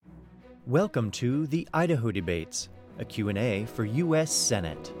Welcome to the Idaho Debates, a Q&A for U.S.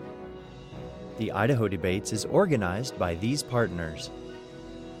 Senate. The Idaho Debates is organized by these partners.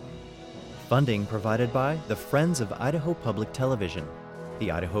 Funding provided by the Friends of Idaho Public Television, the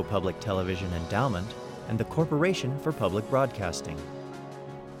Idaho Public Television Endowment, and the Corporation for Public Broadcasting.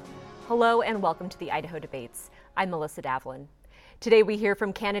 Hello and welcome to the Idaho Debates. I'm Melissa Davlin. Today we hear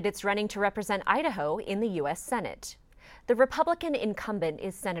from candidates running to represent Idaho in the U.S. Senate. The Republican incumbent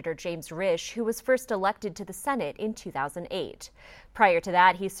is Senator James Risch, who was first elected to the Senate in 2008. Prior to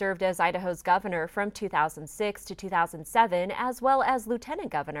that, he served as Idaho's governor from 2006 to 2007, as well as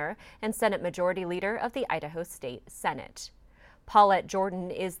lieutenant governor and Senate Majority Leader of the Idaho State Senate. Paulette Jordan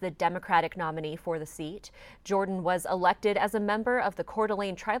is the Democratic nominee for the seat. Jordan was elected as a member of the Coeur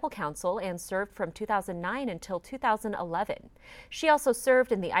d'Alene Tribal Council and served from 2009 until 2011. She also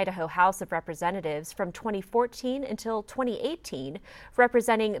served in the Idaho House of Representatives from 2014 until 2018,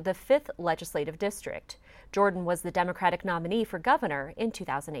 representing the 5th Legislative District. Jordan was the Democratic nominee for governor in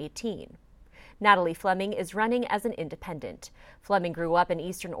 2018. Natalie Fleming is running as an independent. Fleming grew up in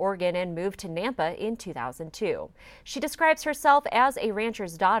Eastern Oregon and moved to Nampa in 2002. She describes herself as a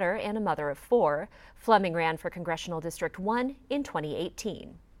rancher's daughter and a mother of 4. Fleming ran for Congressional District 1 in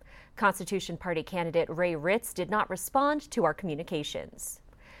 2018. Constitution Party candidate Ray Ritz did not respond to our communications.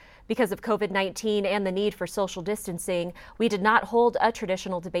 Because of COVID-19 and the need for social distancing, we did not hold a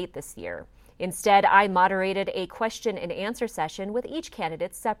traditional debate this year. Instead, I moderated a question and answer session with each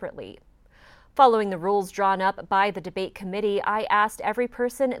candidate separately. Following the rules drawn up by the debate committee, I asked every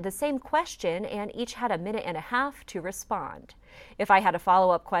person the same question and each had a minute and a half to respond. If I had a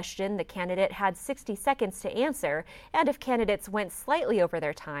follow-up question, the candidate had 60 seconds to answer, and if candidates went slightly over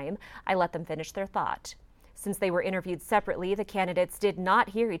their time, I let them finish their thought. Since they were interviewed separately, the candidates did not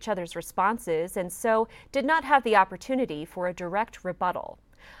hear each other's responses and so did not have the opportunity for a direct rebuttal.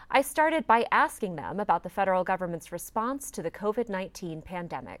 I started by asking them about the federal government's response to the COVID-19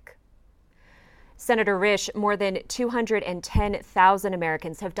 pandemic. Senator Risch, more than 210,000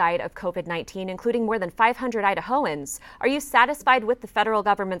 Americans have died of COVID-19, including more than 500 Idahoans. Are you satisfied with the federal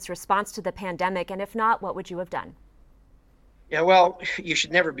government's response to the pandemic? And if not, what would you have done? Yeah, well, you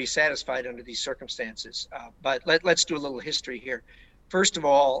should never be satisfied under these circumstances. But let's do a little history here. First of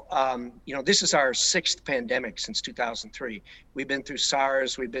all, this is our 6th pandemic since 2003. We've been through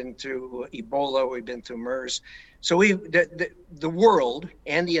SARS, we've been through Ebola, we've been through MERS. So the world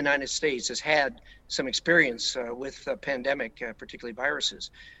and the United States has had some experience with the pandemic, particularly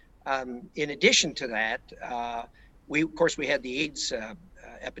viruses. In addition to that, we had the AIDS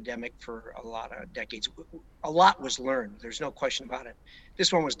epidemic for a lot of decades. A lot was learned. There's no question about it.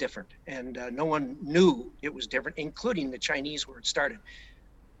 This one was different, and no one knew it was different, including the Chinese where it started.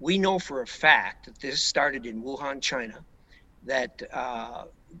 We know for a fact that this started in Wuhan, China, that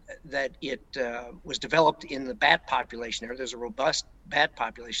it was developed in the bat population there. There's a robust bat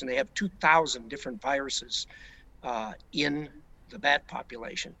population. They have 2,000 different viruses in the bat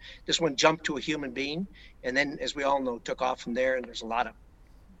population. This one jumped to a human being, and then, as we all know, took off from there, and there's a lot of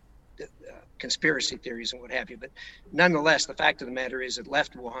conspiracy theories and what have you. But nonetheless, the fact of the matter is it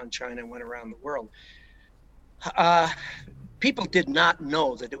left Wuhan, China, and went around the world. People did not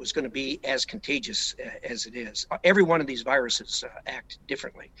know that it was going to be as contagious as it is. Every one of these viruses act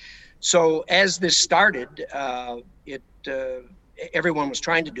differently. So as this started, everyone was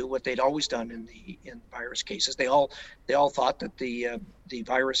trying to do what they'd always done in virus cases. They all thought that the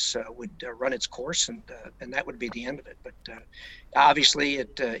virus would run its course and that would be the end of it. But obviously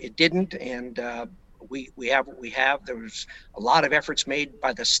it didn't, and we have what we have. There was a lot of efforts made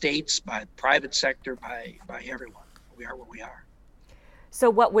by the states, by the private sector, by everyone. We are what we are. So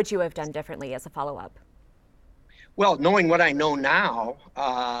what would you have done differently as a follow-up? Well, knowing what I know now,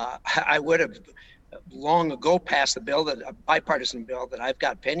 I would have long ago passed a bipartisan bill that I've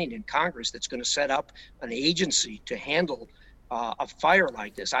got pending in Congress that's going to set up an agency to handle a fire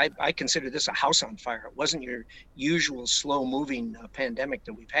like this. I consider this a house on fire. It wasn't your usual slow-moving pandemic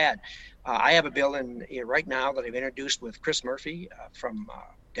that we've had. I have a bill in right now that I've introduced with Chris Murphy,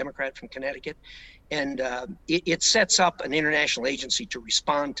 Democrat from Connecticut, and it sets up an international agency to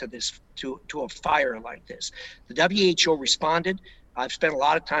respond to this, to a fire like this. The WHO responded. I've spent a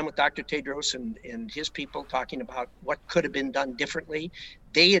lot of time with Dr. Tedros and his people talking about what could have been done differently.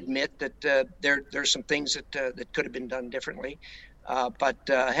 They admit that there's some things that could have been done differently. But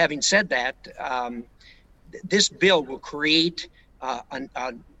having said that, this bill will create an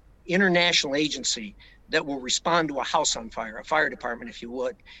international agency that will respond to a house on fire, a fire department, if you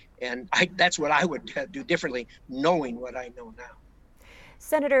would. And that's what I would do differently, knowing what I know now.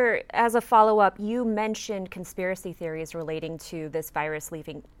 Senator, as a follow-up, you mentioned conspiracy theories relating to this virus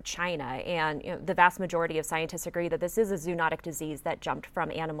leaving China, and the vast majority of scientists agree that this is a zoonotic disease that jumped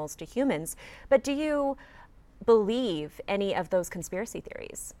from animals to humans. But do you believe any of those conspiracy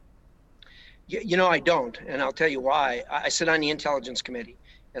theories? I don't, and I'll tell you why. I sit on the Intelligence Committee,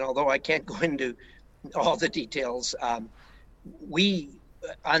 and although I can't go into all the details, we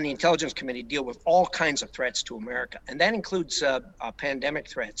on the Intelligence Committee deal with all kinds of threats to America, and that includes pandemic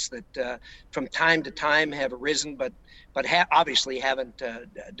threats that from time to time have arisen, but obviously haven't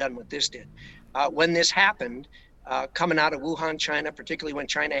done what this did. When this happened, coming out of Wuhan, China, particularly when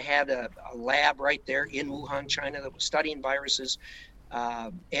China had a lab right there in Wuhan, China, that was studying viruses,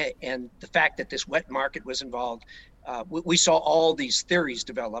 and the fact that this wet market was involved, we saw all these theories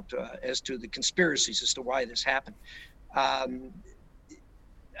developed as to the conspiracies as to why this happened.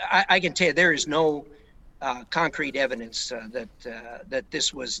 I can tell you there is no concrete evidence that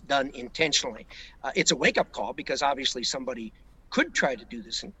this was done intentionally. It's a wake-up call because obviously somebody could try to do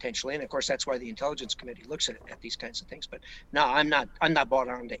this intentionally, and of course that's why the Intelligence Committee looks at these kinds of things. But no, I'm not bought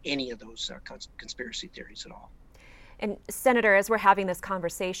on to any of those conspiracy theories at all. And Senator, as we're having this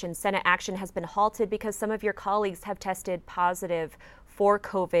conversation, Senate action has been halted because some of your colleagues have tested positive for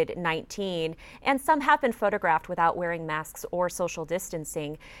COVID-19, and some have been photographed without wearing masks or social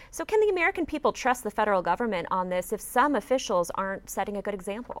distancing. So can the American people trust the federal government on this if some officials aren't setting a good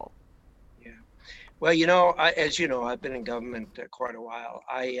example? Yeah. Well, as you know, I've been in government quite a while.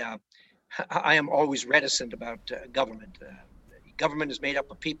 I am always reticent about government. Government is made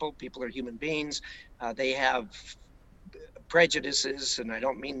up of people. People are human beings. They have prejudices, and I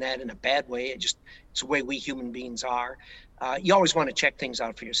don't mean that in a bad way. It's the way we human beings are. You always want to check things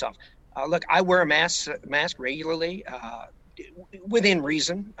out for yourself. Look, I wear a mask regularly, within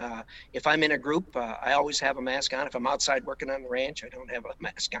reason. If I'm in a group, I always have a mask on. If I'm outside working on the ranch, I don't have a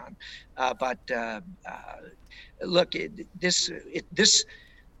mask on. Look,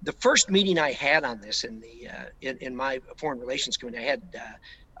 the first meeting I had on this in my Foreign Relations Committee, I had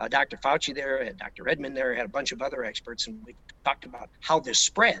Dr. Fauci there, I had Dr. Redmond there, I had a bunch of other experts, and we talked about how this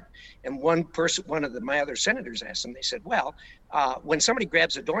spread. And one of my other senators asked them, they said, well, when somebody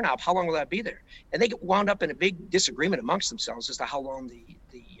grabs a doorknob, how long will that be there? And they wound up in a big disagreement amongst themselves as to how long the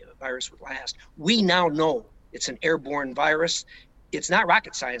virus would last. We now know it's an airborne virus. It's not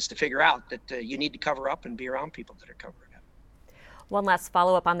rocket science to figure out that you need to cover up and be around people that are covering up. One last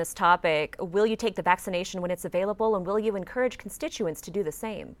follow-up on this topic. Will you take the vaccination when it's available, and will you encourage constituents to do the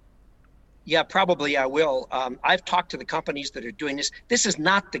same? Yeah, probably I will. I've talked to the companies that are doing this. This is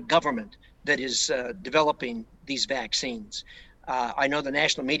not the government that is developing these vaccines. I know the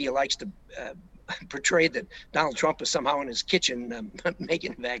national media likes to portray that Donald Trump is somehow in his kitchen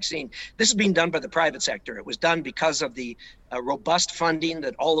making a vaccine. This is being done by the private sector. It was done because of the robust funding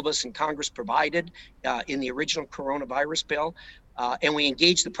that all of us in Congress provided in the original coronavirus bill. And we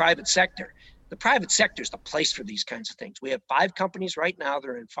engage the private sector. The private sector is the place for these kinds of things. We have 5 companies right now that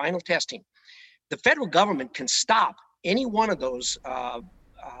are in final testing. The federal government can stop any one of those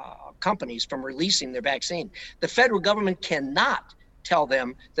companies from releasing their vaccine. The federal government cannot tell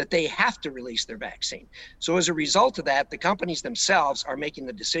them that they have to release their vaccine. So as a result of that, the companies themselves are making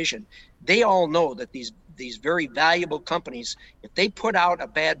the decision. They all know that these very valuable companies, if they put out a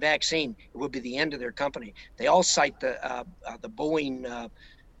bad vaccine, it would be the end of their company. They all cite the Boeing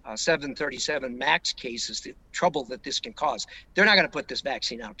 737 MAX cases, the trouble that this can cause. They're not going to put this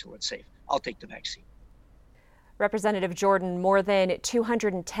vaccine out till it's safe. I'll take the vaccine. Representative Jordan, more than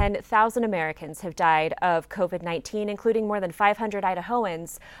 210,000 Americans have died of COVID-19, including more than 500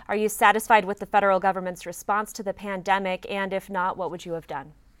 Idahoans. Are you satisfied with the federal government's response to the pandemic? And if not, what would you have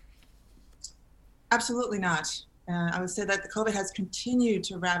done? Absolutely not. I would say that the COVID has continued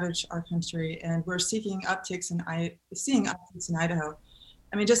to ravage our country, and we're seeing upticks in Idaho.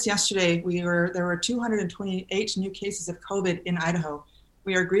 I mean, just yesterday, there were 228 new cases of COVID in Idaho.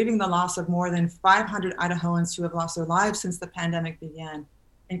 We are grieving the loss of more than 500 Idahoans who have lost their lives since the pandemic began.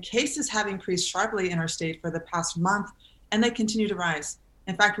 And cases have increased sharply in our state for the past month, and they continue to rise.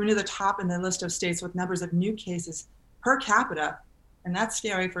 In fact, we're near the top in the list of states with numbers of new cases per capita. And that's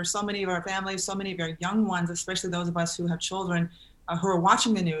scary for so many of our families, so many of our young ones, especially those of us who have children who are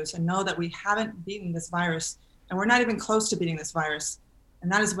watching the news and know that we haven't beaten this virus, and we're not even close to beating this virus.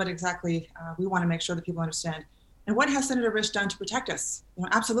 And that is what exactly we want to make sure that people understand. And what has Senator Risch done to protect us?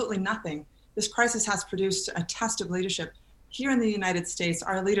 Absolutely nothing. This crisis has produced a test of leadership. Here in the United States,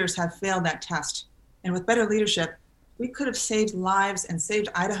 our leaders have failed that test. And with better leadership, we could have saved lives and saved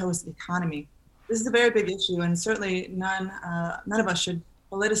Idaho's economy. This is a very big issue, and certainly none of us should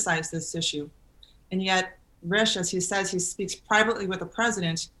politicize this issue. And yet, Risch, as he says, he speaks privately with the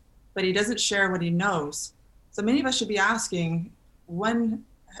president, but he doesn't share what he knows. So many of us should be asking, when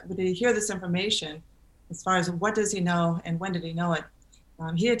did he hear this information? As far as what does he know and when did he know it?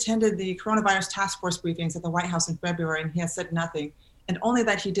 He attended the coronavirus task force briefings at the White House in February, and he has said nothing, and only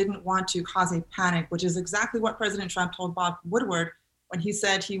that he didn't want to cause a panic, which is exactly what President Trump told Bob Woodward when he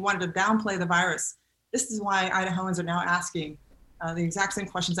said he wanted to downplay the virus. This is why Idahoans are now asking the exact same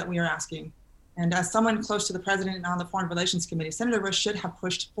questions that we are asking. And as someone close to the president and on the Foreign Relations Committee, Senator Risch should have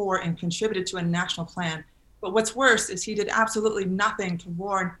pushed for and contributed to a national plan. But what's worse is he did absolutely nothing to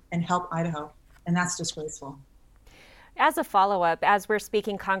warn and help Idaho, and that's disgraceful. As a follow-up, as we're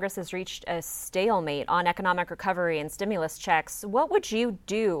speaking, Congress has reached a stalemate on economic recovery and stimulus checks. What would you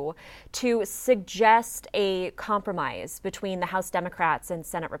do to suggest a compromise between the House Democrats and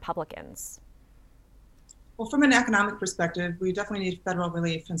Senate Republicans? Well, from an economic perspective, we definitely need federal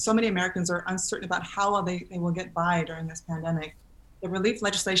relief. And so many Americans are uncertain about how they will get by during this pandemic. The relief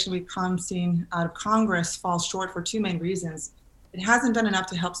legislation we've seen out of Congress falls short for two main reasons. It hasn't done enough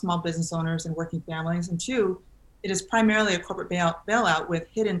to help small business owners and working families. And two, it is primarily a corporate bailout with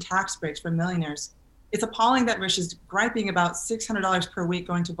hidden tax breaks for millionaires. It's appalling that Risch is griping about $600 per week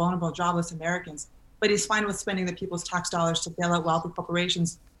going to vulnerable, jobless Americans, but he's fine with spending the people's tax dollars to bail out wealthy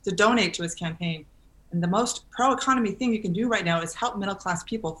corporations to donate to his campaign. And the most pro-economy thing you can do right now is help middle-class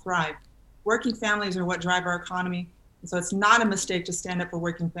people thrive. Working families are what drive our economy, and so it's not a mistake to stand up for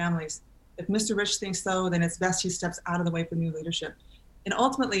working families. If Mr. Risch thinks so, then it's best he steps out of the way for new leadership. And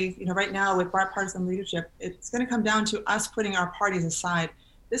ultimately, right now with bipartisan leadership, it's going to come down to us putting our parties aside.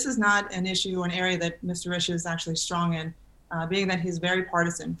 This is not an issue or an area that Mr. Risch is actually strong in, being that he's very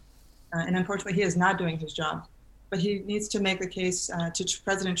partisan. And unfortunately, he is not doing his job. But he needs to make the case to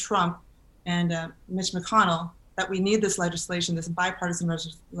President Trump and Mitch McConnell that we need this legislation, this bipartisan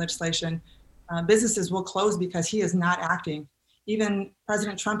legislation. Businesses will close because he is not acting. Even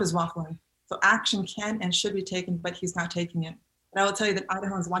President Trump is waffling. So action can and should be taken, but he's not taking it. But I will tell you that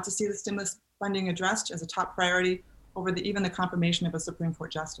Idahoans want to see the stimulus funding addressed as a top priority over even the confirmation of a Supreme Court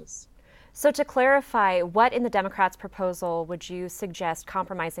justice. So to clarify, what in the Democrats' proposal would you suggest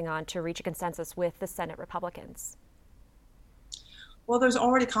compromising on to reach a consensus with the Senate Republicans? Well, there's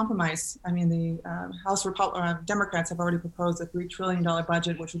already compromise. I mean, the House Democrats have already proposed a $3 trillion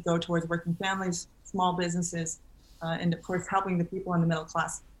budget, which would go towards working families, small businesses, and of course, helping the people in the middle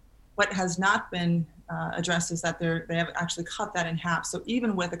class. What has not been addressed is that they have actually cut that in half. So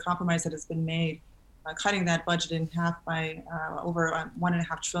even with the compromise that has been made, cutting that budget in half by over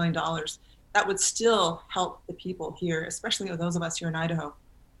 $1.5 trillion, that would still help the people here, especially those of us here in Idaho.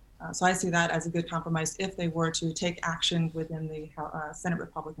 So I see that as a good compromise if they were to take action within the Senate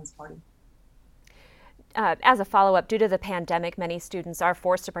Republicans Party. As a follow-up, due to the pandemic, many students are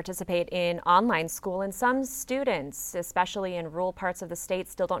forced to participate in online school, and some students, especially in rural parts of the state,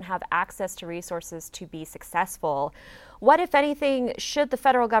 still don't have access to resources to be successful. What, if anything, should the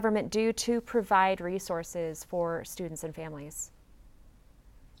federal government do to provide resources for students and families?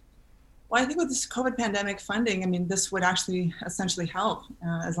 Well, I think with this COVID pandemic funding, I mean, this would actually essentially help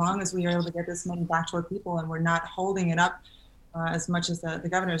as long as we are able to get this money back to our people and we're not holding it up as much as the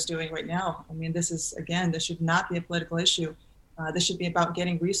governor is doing right now. I mean, this should not be a political issue. This should be about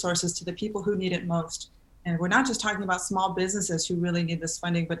getting resources to the people who need it most. And we're not just talking about small businesses who really need this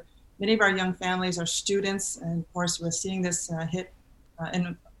funding, but many of our young families are students. And of course, we're seeing this hit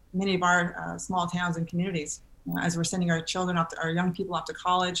in many of our small towns and communities as we're sending our children off, our young people off to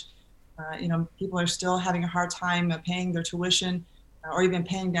college. People are still having a hard time paying their tuition or even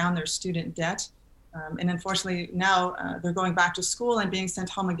paying down their student debt. And unfortunately, now they're going back to school and being sent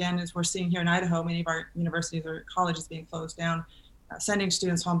home again, as we're seeing here in Idaho. Many of our universities or colleges being closed down, sending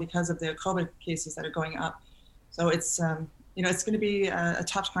students home because of the COVID cases that are going up. So it's going to be a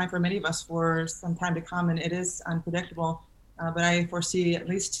tough time for many of us for some time to come, and it is unpredictable. But I foresee at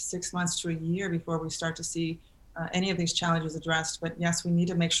least 6 months to a year before we start to see any of these challenges addressed. But yes, we need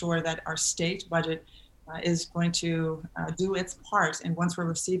to make sure that our state budget is going to do its part. And once we're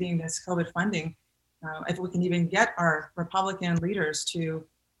receiving this COVID funding, if we can even get our Republican leaders to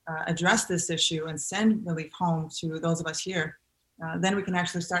address this issue and send relief home to those of us here, then we can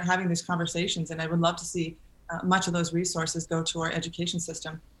actually start having these conversations. And I would love to see much of those resources go to our education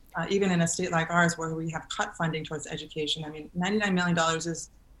system, even in a state like ours where we have cut funding towards education. I mean, $99 million is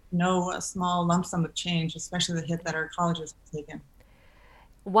no small lump sum of change, especially the hit that our colleges have taken.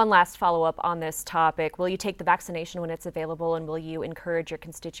 One last follow-up on this topic. Will you take the vaccination when it's available, and will you encourage your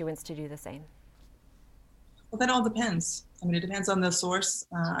constituents to do the same? Well, that all depends. I mean, it depends on the source.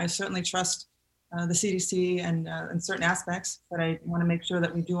 I certainly trust the CDC and in certain aspects, but I want to make sure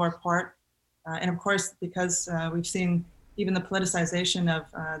that we do our part And of course, because we've seen even the politicization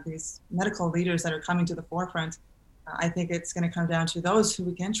of these medical leaders that are coming to the forefront, I think it's going to come down to those who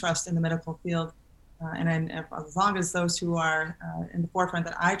we can trust in the medical field. And as long as those who are in the forefront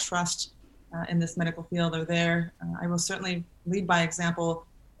that I trust in this medical field are there, I will certainly lead by example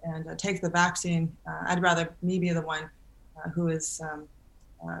and take the vaccine. I'd rather me be the one who is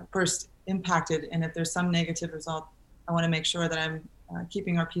first impacted. And if there's some negative result, I want to make sure that I'm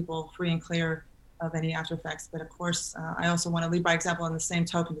keeping our people free and clear of any after effects. But of course, I also want to lead by example in the same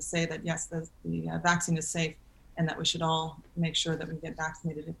token to say that yes, the vaccine is safe and that we should all make sure that we get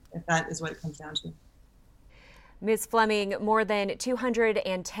vaccinated if that is what it comes down to. Ms. Fleming, more than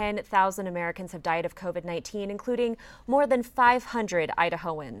 210,000 Americans have died of COVID-19, including more than 500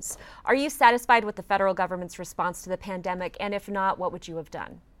 Idahoans. Are you satisfied with the federal government's response to the pandemic? And if not, what would you have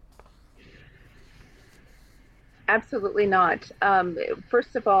done? Absolutely not.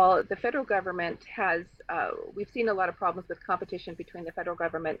 First of all, the federal government has, we've seen a lot of problems with competition between the federal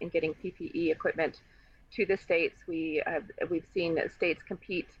government and getting PPE equipment to the states. We've seen states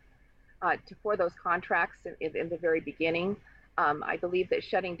compete for those contracts in the very beginning. I believe that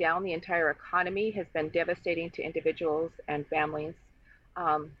shutting down the entire economy has been devastating to individuals and families.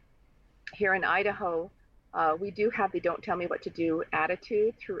 Here in Idaho, we do have the "don't tell me what to do"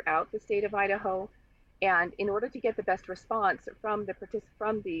 attitude throughout the state of Idaho. And in order to get the best response from the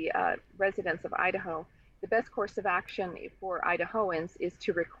residents of Idaho, the best course of action for Idahoans is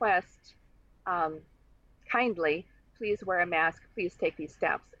to request kindly, please wear a mask, please take these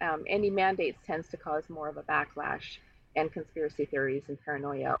steps. Any mandates tends to cause more of a backlash and conspiracy theories and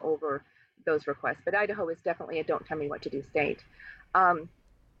paranoia over those requests. But Idaho is definitely a "don't tell me what to do" state.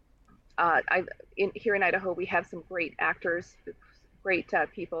 Here in Idaho, we have some great actors, great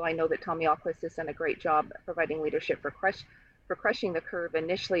people. I know that Tommy Ahlquist has done a great job providing leadership for crushing the curve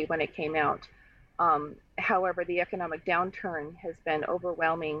initially when it came out. However, the economic downturn has been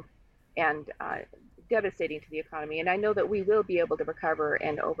overwhelming and devastating to the economy. And I know that we will be able to recover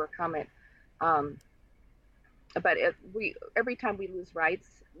and overcome it. But every time we lose rights,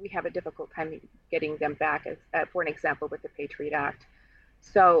 we have a difficult time getting them back, for an example, with the Patriot Act.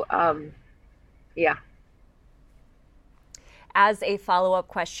 So, yeah. As a follow-up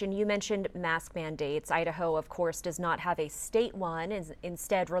question, you mentioned mask mandates. Idaho, of course, does not have a state one, is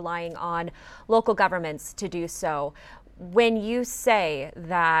instead relying on local governments to do so. When you say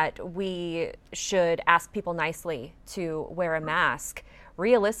that we should ask people nicely to wear a mask,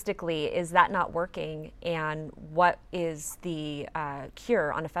 realistically, is that not working? And what is the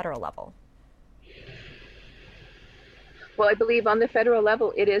cure on a federal level? Well, I believe on the federal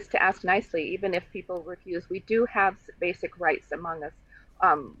level, it is to ask nicely, even if people refuse. We do have basic rights among us.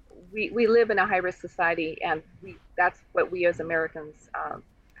 We live in a high-risk society, and that's what we as Americans,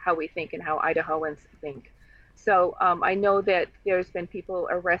 how we think and how Idahoans think. So I know that there's been people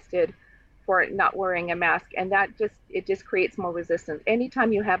arrested for not wearing a mask, and it just creates more resistance.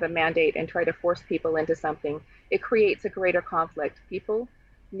 Anytime you have a mandate and try to force people into something, it creates a greater conflict. People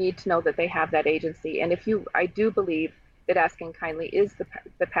need to know that they have that agency. And I do believe that asking kindly is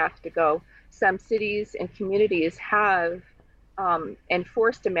the path to go. Some cities and communities have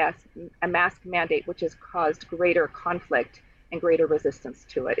enforced a mask mandate, which has caused greater conflict and greater resistance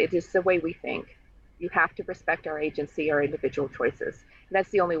to it. It is the way we think. You have to respect our agency, our individual choices. And that's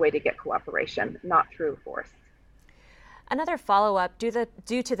the only way to get cooperation, not through force. Another follow-up,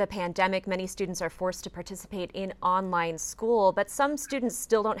 due to the pandemic, many students are forced to participate in online school, but some students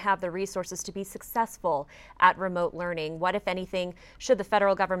still don't have the resources to be successful at remote learning. What, if anything, should the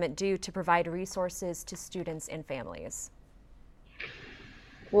federal government do to provide resources to students and families?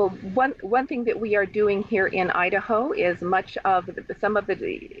 Well, one thing that we are doing here in Idaho is some of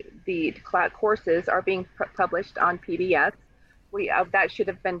the courses are being published on PBS. That should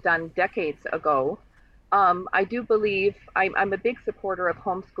have been done decades ago. I do believe I'm a big supporter of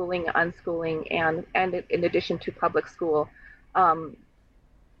homeschooling, unschooling, and in addition to public school.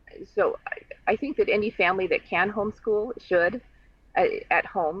 So I think that any family that can homeschool should at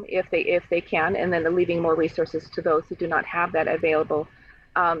home if they can, and then leaving more resources to those who do not have that available.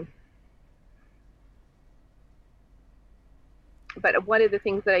 But one of the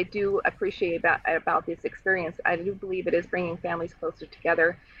things that I do appreciate about this experience, I do believe it is bringing families closer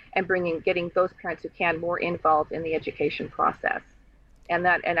together and getting those parents who can more involved in the education process. And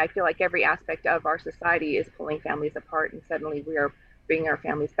I feel like every aspect of our society is pulling families apart, and suddenly we are bringing our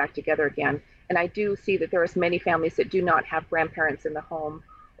families back together again. And I do see that there are many families that do not have grandparents in the home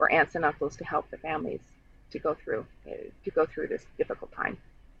or aunts and uncles to help the families to go through this difficult time.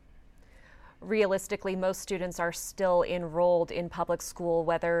 realistically, most students are still enrolled in public school,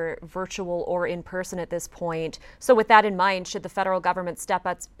 whether virtual or in person at this point. So with that in mind, should the federal government step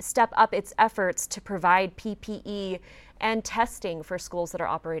up its efforts to provide PPE and testing for schools that are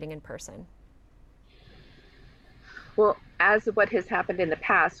operating in person? Well, as what has happened in the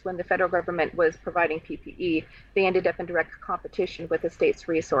past, when the federal government was providing PPE, they ended up in direct competition with the state's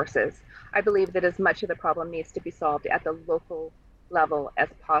resources. I believe that as much of the problem needs to be solved at the local level as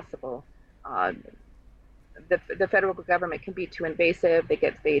possible. The federal government can be too invasive.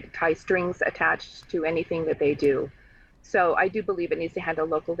 They tie strings attached to anything that they do. So I do believe it needs to handle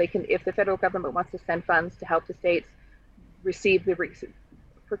local. If the federal government wants to send funds to help the states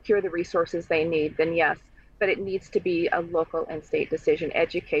procure the resources they need, then yes. But it needs to be a local and state decision.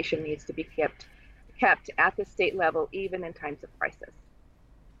 Education needs to be kept at the state level, even in times of crisis.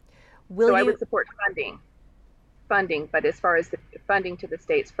 I would support funding, but as far as the funding to the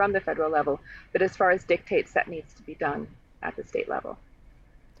states from the federal level, but as far as dictates, that needs to be done at the state level.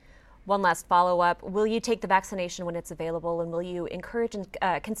 One last follow-up. Will you take the vaccination when it's available, and will you encourage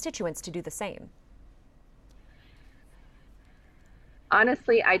constituents to do the same?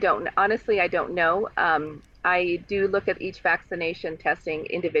 Honestly, I don't know. I do look at each vaccination testing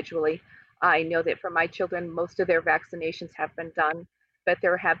individually. I know that for my children, most of their vaccinations have been done, but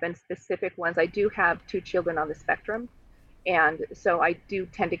there have been specific ones. I do have 2 children on the spectrum, and so I do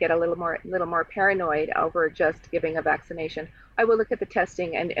tend to get a little more paranoid over just giving a vaccination. I will look at the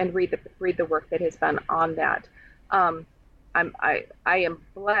testing and read the work that has been on that. I am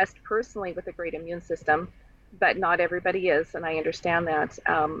blessed personally with a great immune system, but not everybody is, and I understand that.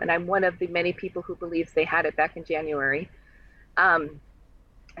 And I'm one of the many people who believes they had it back in January.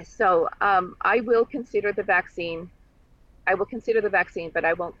 So I will consider the vaccine. But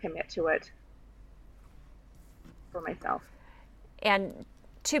I won't commit to it for myself. And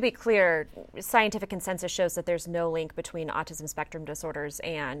to be clear, scientific consensus shows that there's no link between autism spectrum disorders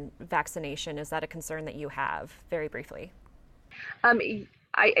and vaccination. Is that a concern that you have? Very briefly.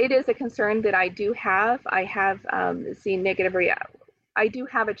 It is a concern that I do have. I have seen negative. I do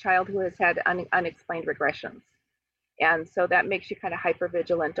have a child who has had unexplained regressions, and so that makes you kind of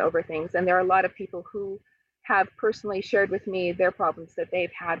hypervigilant over things. And there are a lot of people who have personally shared with me their problems that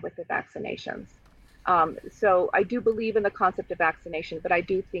they've had with the vaccinations. So I do believe in the concept of vaccination, but I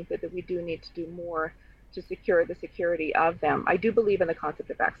do think that we do need to do more to secure the security of them. I do believe in the concept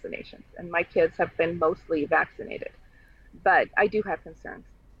of vaccinations, and my kids have been mostly vaccinated. But I do have concerns,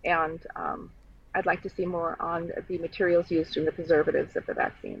 and I'd like to see more on the materials used in the preservatives of the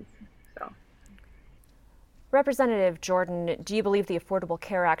vaccines. So, Representative Jordan, do you believe the Affordable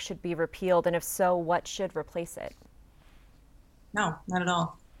Care Act should be repealed, and if so, what should replace it? No, not at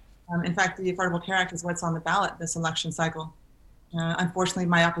all. In fact, the Affordable Care Act is what's on the ballot this election cycle. Unfortunately,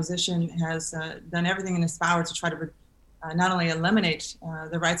 my opposition has done everything in its power to try to not only eliminate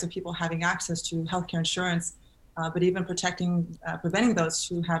the rights of people having access to healthcare insurance, but even preventing those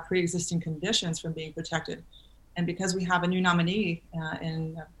who have pre-existing conditions from being protected. And because we have a new nominee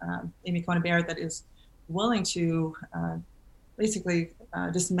in Amy Coney Barrett that is willing to basically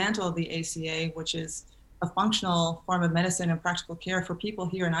dismantle the ACA, which is a functional form of medicine and practical care for people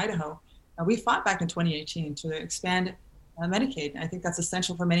here in Idaho. We fought back in 2018 to expand Medicaid. And I think that's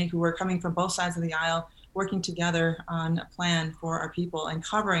essential for many who are coming from both sides of the aisle, working together on a plan for our people and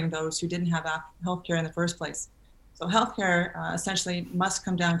covering those who didn't have health care in the first place. So healthcare essentially must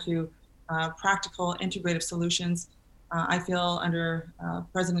come down to practical, integrative solutions. I feel under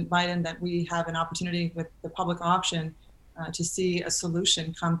President Biden that we have an opportunity with the public option to see a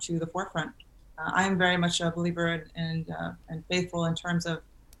solution come to the forefront. I am very much a believer and faithful in terms of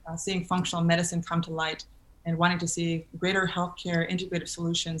seeing functional medicine come to light and wanting to see greater healthcare integrative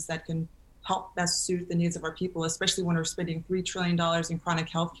solutions that can help best suit the needs of our people, especially when we're spending $3 trillion in chronic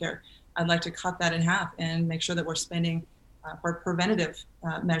healthcare. I'd like to cut that in half and make sure that we're spending for preventative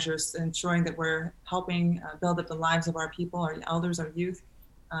measures, ensuring that we're helping build up the lives of our people, our elders, our youth.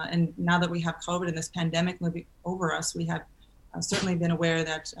 And now that we have COVID and this pandemic moving over us, we have certainly been aware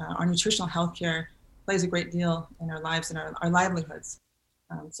that our nutritional health care plays a great deal in our lives and our livelihoods.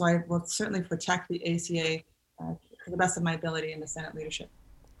 So I will certainly protect the ACA to the best of my ability in the Senate leadership.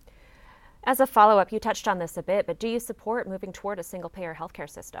 As a follow-up, you touched on this a bit, but do you support moving toward a single-payer healthcare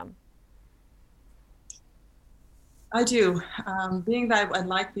system? I do. Being that I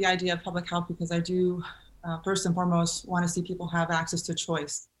like the idea of public health because I do, first and foremost, want to see people have access to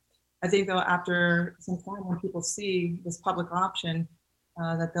choice. I think, though, after some time when people see this public option,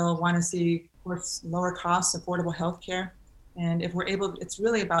 that they'll want to see, of course, lower costs, affordable health care. And if we're able, it's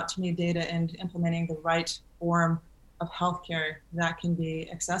really about, to me, data and implementing the right form of healthcare that can be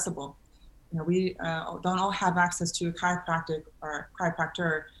accessible. We don't all have access to a chiropractic or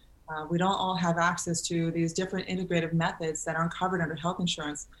chiropractor. We don't all have access to these different integrative methods that aren't covered under health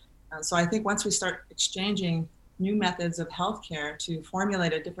insurance. So I think once we start exchanging new methods of healthcare to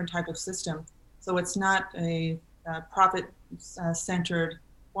formulate a different type of system, so it's not a profit-centered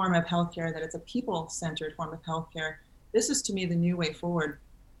form of healthcare, that it's a people-centered form of healthcare, this is to me the new way forward.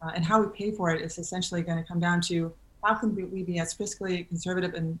 And how we pay for it is essentially going to come down to how can we be as fiscally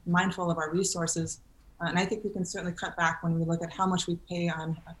conservative and mindful of our resources. And I think we can certainly cut back when we look at how much we pay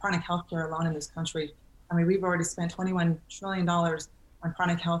on chronic healthcare alone in this country. I mean, we've already spent $21 trillion on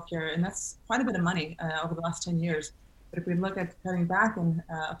chronic healthcare, and that's quite a bit of money over the last 10 years. But if we look at cutting back and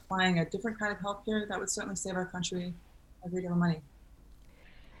applying a different kind of healthcare, that would certainly save our country a great deal of money.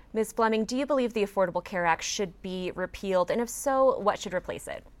 Ms. Fleming, do you believe the Affordable Care Act should be repealed? And if so, what should replace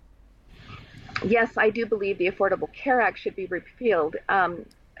it? Yes, I do believe the Affordable Care Act should be repealed.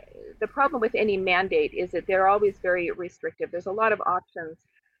 The problem with any mandate is that they're always very restrictive. There's a lot of options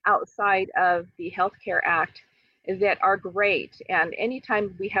outside of the Health Care Act that are great. And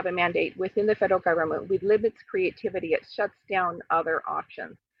anytime we have a mandate within the federal government, we limit creativity. It shuts down other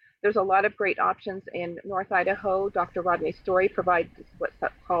options. There's a lot of great options in North Idaho. Dr. Rodney Story provides what's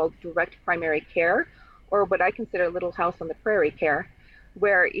called direct primary care, or what I consider Little House on the Prairie care,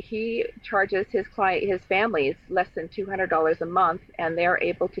 where he charges his families less than $200 a month, and they're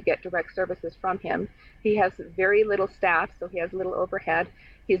able to get direct services from him. He has very little staff, so he has little overhead.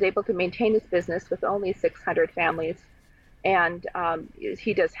 He's able to maintain his business with only 600 families, and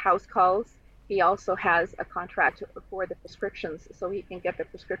he does house calls. He also has a contract for the prescriptions, so he can get the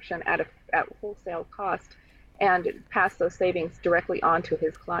prescription at wholesale cost and pass those savings directly on to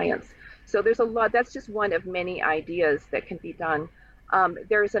his clients. So there's a lot. That's just one of many ideas that can be done.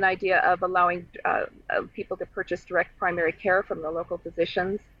 There's an idea of allowing people to purchase direct primary care from the local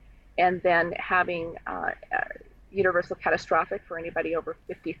physicians, and then having universal catastrophic for anybody over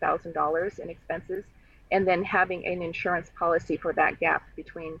 $50,000 in expenses, and then having an insurance policy for that gap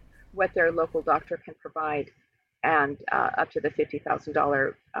between what their local doctor can provide and up to the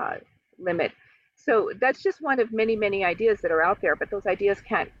 $50,000 limit. So that's just one of many, many ideas that are out there, but those ideas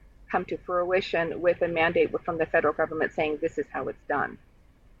can't come to fruition with a mandate from the federal government saying this is how it's done.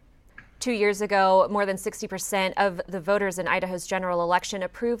 2 years ago, more than 60% of the voters in Idaho's general election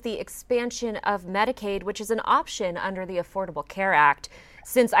approved the expansion of Medicaid, which is an option under the Affordable Care Act.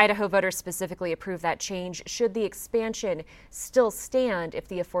 Since Idaho voters specifically approved that change, should the expansion still stand if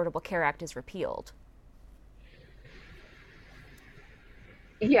the Affordable Care Act is repealed?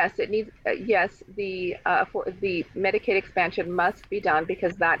 Yes, it needs. Yes, the Medicaid expansion must be done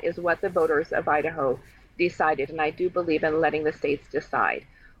because that is what the voters of Idaho decided, and I do believe in letting the states decide.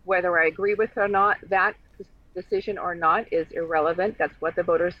 Whether I agree with or not, that decision or not is irrelevant. That's what the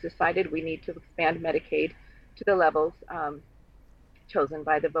voters decided. We need to expand Medicaid to the levels chosen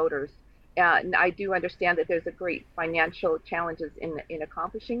by the voters. And I do understand that there's a great financial challenges in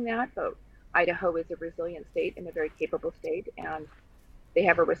accomplishing that, but Idaho is a resilient state and a very capable state, and they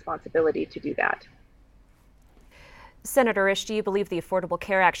have a responsibility to do that. Senator Risch, do you believe the Affordable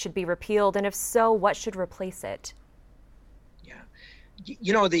Care Act should be repealed? And if so, what should replace it?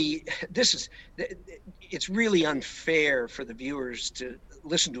 You know, it's really unfair for the viewers to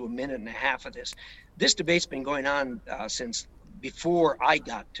listen to a minute and a half of this. This debate's been going on since before I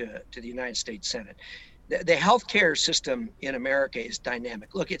got to the United States Senate. The healthcare system in America is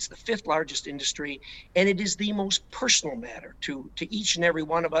dynamic. Look, it's the 5th largest industry, and it is the most personal matter to each and every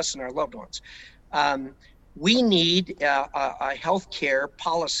one of us and our loved ones. We need a healthcare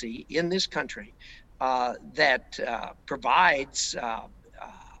policy in this country that provides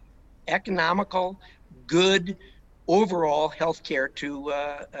economical, good, overall health care to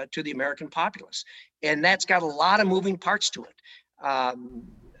the American populace. And that's got a lot of moving parts to it.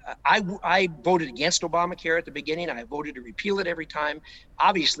 I voted against Obamacare at the beginning. I voted to repeal it every time.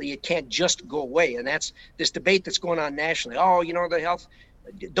 Obviously, it can't just go away. And that's this debate that's going on nationally. Oh, you know,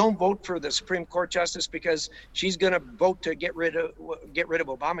 don't vote for the Supreme Court justice because she's going to vote to get rid of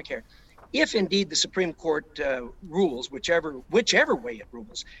Obamacare. If indeed the Supreme Court rules, whichever way it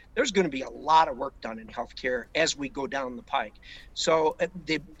rules, there's going to be a lot of work done in healthcare as we go down the pike. So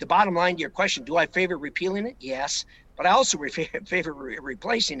the bottom line to your question, do I favor repealing it? Yes, but I also favor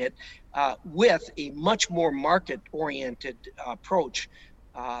replacing it with a much more market-oriented approach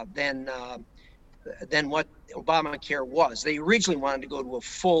than what Obamacare was. They originally wanted to go to a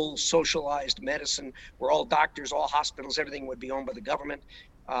full socialized medicine where all doctors, all hospitals, everything would be owned by the government.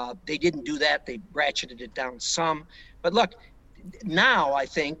 They didn't do that. They ratcheted it down some. But look, now I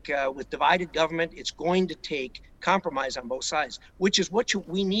think with divided government, it's going to take compromise on both sides, which is what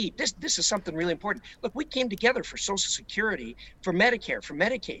we need. This is something really important. Look, we came together for Social Security, for Medicare, for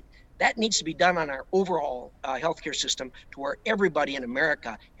Medicaid. That needs to be done on our overall healthcare system to where everybody in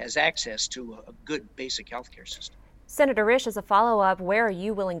America has access to a good basic healthcare system. Senator Risch, as a follow-up, where are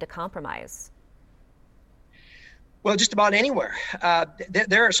you willing to compromise? Well, just about anywhere.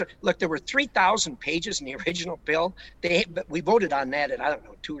 There were 3,000 pages in the original bill. We voted on that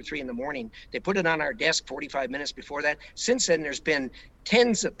at, 2 or 3 in the morning. They put it on our desk 45 minutes before that. Since then, there's been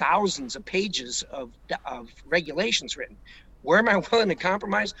tens of thousands of pages of regulations written. Where am I willing to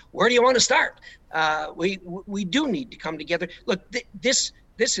compromise? Where do you want to start? We do need to come together. Look, this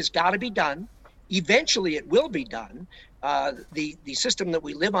has got to be done. Eventually, it will be done. The system that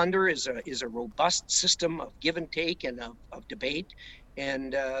we live under is a robust system of give and take and of debate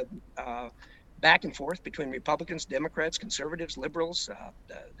and back and forth between Republicans, Democrats, conservatives, liberals,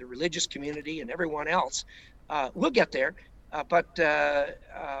 the religious community, and everyone else. We'll get there, but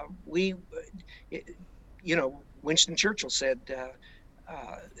Winston Churchill said,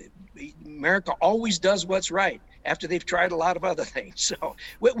 America always does what's right after they've tried a lot of other things. So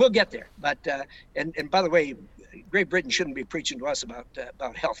we'll get there. But and by the way, Great Britain shouldn't be preaching to us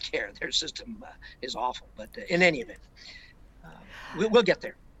about health care. Their system is awful. But in any event, we'll get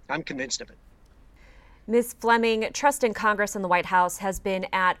there. I'm convinced of it. Ms. Fleming, trust in Congress and the White House has been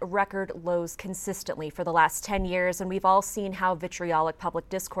at record lows consistently for the last 10 years, and we've all seen how vitriolic public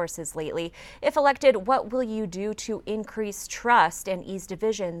discourse is lately. If elected, what will you do to increase trust and ease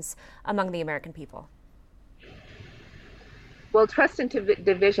divisions among the American people? Well, trust and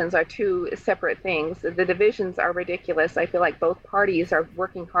divisions are two separate things. The divisions are ridiculous. I feel like both parties are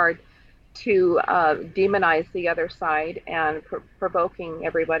working hard to demonize the other side and provoking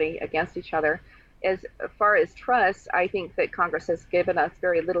everybody against each other. As far as trust, I think that Congress has given us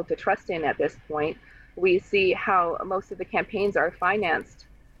very little to trust in at this point. We see how most of the campaigns are financed,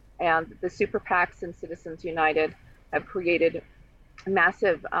 and the super PACs and Citizens United have created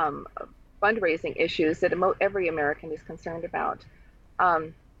massive fundraising issues that every American is concerned about.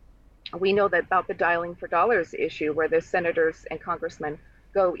 We know that about the dialing for dollars issue, where the senators and congressmen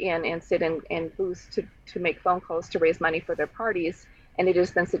go in and sit in booths to make phone calls to raise money for their parties. And it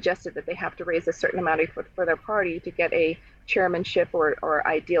has been suggested that they have to raise a certain amount for their party to get a chairmanship or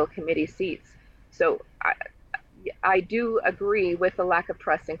ideal committee seats. So I do agree with the lack of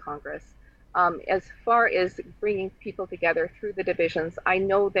trust in Congress. As far as bringing people together through the divisions, I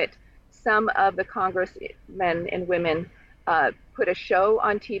know that some of the congressmen and women put a show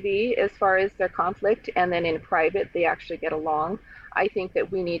on TV as far as their conflict, and then in private they actually get along. I think that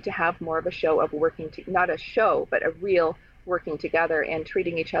we need to have more of a show of not a show, but a real working together and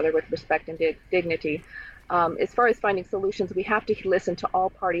treating each other with respect and dignity. As far as finding solutions, we have to listen to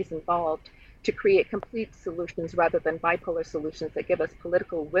all parties involved to create complete solutions rather than bipolar solutions that give us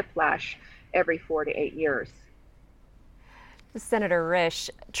political whiplash every 4 to 8 years. Senator Risch,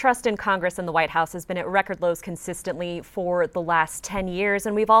 trust in Congress and the White House has been at record lows consistently for the last 10 years,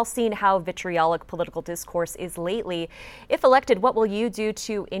 and we've all seen how vitriolic political discourse is lately. If elected, what will you do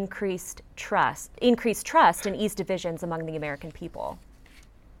to increase trust and ease divisions among the American people?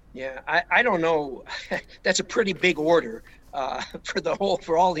 Yeah, I don't know. That's a pretty big order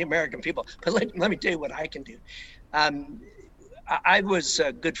for all the American people. But let me tell you what I can do. I was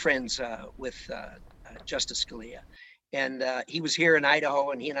good friends with Justice Scalia. And he was here in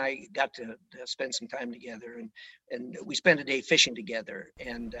Idaho, and he and I got to spend some time together, and we spent a day fishing together,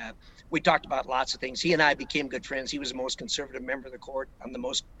 and we talked about lots of things. He and I became good friends. He was the most conservative member of the court. I'm the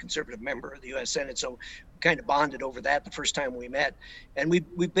most conservative member of the U.S. Senate, so we kind of bonded over that the first time we met, and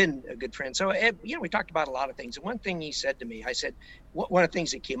we've been good friends. So we talked about a lot of things. And one thing he said to me, I said, one of the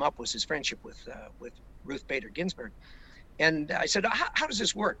things that came up was his friendship with Ruth Bader Ginsburg. And I said, how does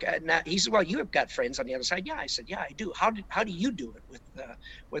this work? And he said, well, you have got friends on the other side. Yeah, I said, yeah, I do. How do you do it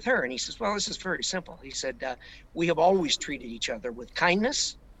with her? And he says, well, this is very simple. He said, we have always treated each other with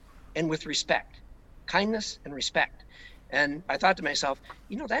kindness and with respect. Kindness and respect. And I thought to myself,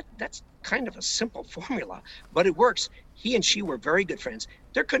 that's kind of a simple formula, but it works. He and she were very good friends.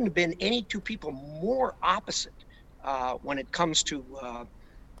 There couldn't have been any two people more opposite when it comes to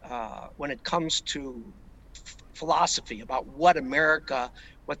philosophy about what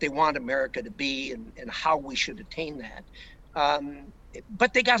they want America to be and how we should attain that.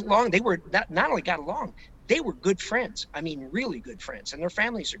 But they got along. They were not only got along, they were good friends. I mean, really good friends, and their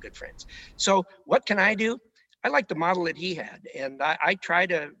families are good friends. So what can I do? I like the model that he had, and I try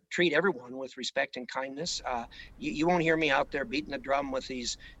to treat everyone with respect and kindness. You won't hear me out there beating the drum with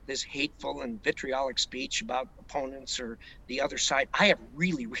this hateful and vitriolic speech about opponents or the other side. I have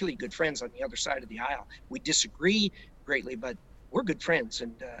really, really good friends on the other side of the aisle. We disagree greatly, but we're good friends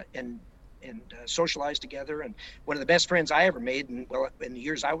and socialize together. And one of the best friends I ever made, in the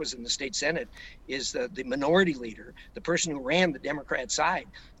years I was in the state Senate, is the minority leader, the person who ran the Democrat side.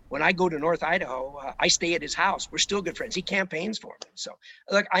 When I go to North Idaho, I stay at his house. We're still good friends. He campaigns for me. So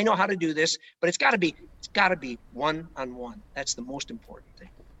look, I know how to do this, but it's got to be one-on-one. That's the most important thing.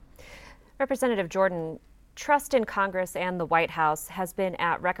 Representative Jordan, trust in Congress and the White House has been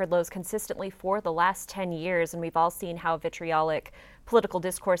at record lows consistently for the last 10 years, and we've all seen how vitriolic political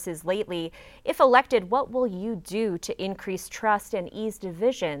discourse is lately. If elected, what will you do to increase trust and ease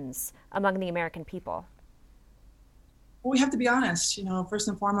divisions among the American people? Well, we have to be honest. First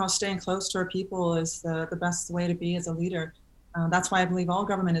and foremost, staying close to our people is the best way to be as a leader. That's why I believe all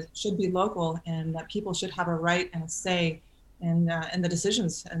government should be local, and that people should have a right and a say in the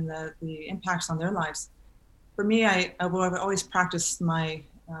decisions and the impacts on their lives. For me, I've always practiced my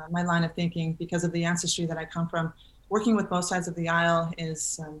line of thinking because of the ancestry that I come from. Working with both sides of the aisle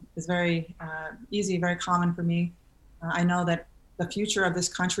is very easy, very common for me. I know that the future of this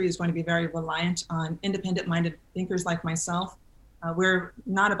country is going to be very reliant on independent-minded thinkers like myself. We're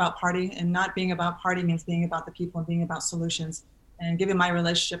not about party, and not being about party means being about the people and being about solutions. And given my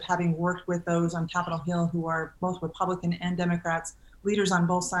relationship, having worked with those on Capitol Hill who are both Republican and Democrats, leaders on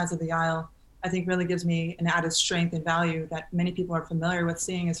both sides of the aisle, I think really gives me an added strength and value that many people are familiar with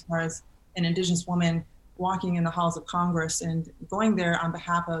seeing as far as an Indigenous woman walking in the halls of Congress and going there on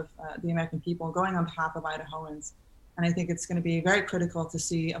behalf of the American people, going on behalf of Idahoans. And I think it's going to be very critical to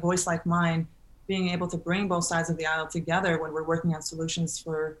see a voice like mine being able to bring both sides of the aisle together when we're working on solutions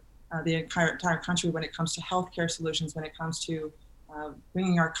for the entire country, when it comes to healthcare solutions, when it comes to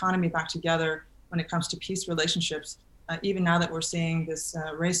bringing our economy back together, when it comes to peace relationships. Even now that we're seeing this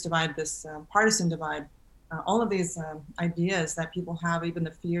race divide, this partisan divide, all of these ideas that people have, even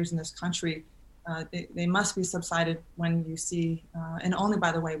the fears in this country, they must be subsided when you see, and only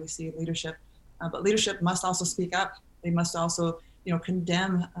by the way we see leadership. But leadership must also speak up. They must also,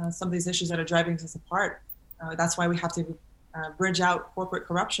 condemn some of these issues that are driving us apart. That's why we have to bridge out corporate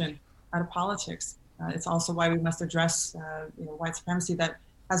corruption out of politics. It's also why we must address, white supremacy that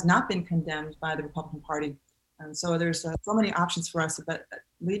has not been condemned by the Republican Party. And so there's so many options for us, but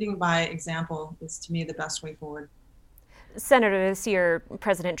leading by example is, to me, the best way forward. Senator, this year,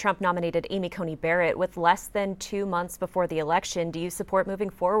 President Trump nominated Amy Coney Barrett with less than 2 months before the election. Do you support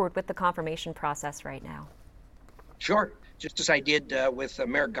moving forward with the confirmation process right now? Sure, just as I did with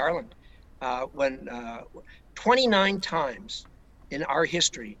Merrick Garland. When 29 times in our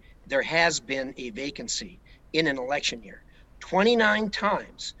history, there has been a vacancy in an election year. 29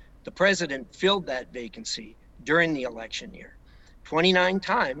 times the president filled that vacancy during the election year. 29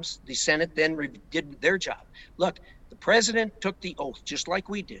 times the Senate then did their job. Look, the president took the oath, just like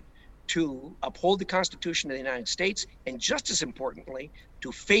we did, to uphold the Constitution of the United States, and just as importantly,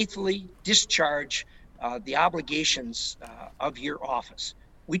 to faithfully discharge the obligations of your office.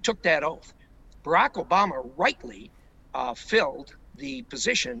 We took that oath. Barack Obama rightly filled the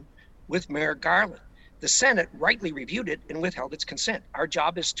position with Merrick Garland. The Senate rightly reviewed it and withheld its consent. Our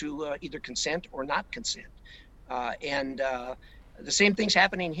job is to either consent or not consent. And the same thing's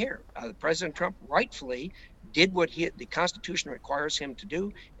happening here. President Trump rightfully did what the Constitution requires him to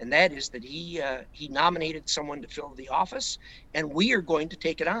do, and that is that he nominated someone to fill the office, and we are going to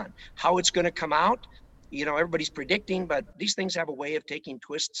take it on. How it's going to come out, everybody's predicting, but these things have a way of taking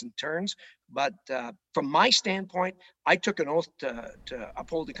twists and turns. But from my standpoint, I took an oath to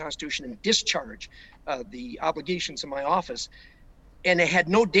uphold the Constitution and discharge the obligations of my office, and it had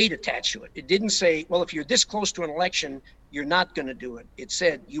no date attached to it. It didn't say, well, if you're this close to an election, you're not going to do it. It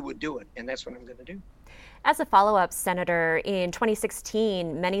said you would do it, and that's what I'm going to do. As a follow-up, Senator, in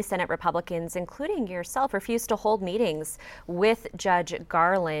 2016, many Senate Republicans, including yourself, refused to hold meetings with Judge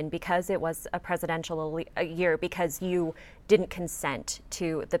Garland because it was a presidential year, because you didn't consent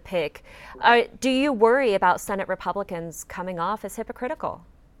to the pick. Do you worry about Senate Republicans coming off as hypocritical?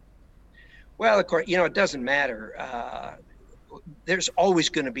 Well, of course, it doesn't matter. There's always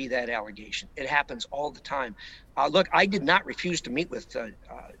going to be that allegation. It happens all the time. Look, I did not refuse to meet with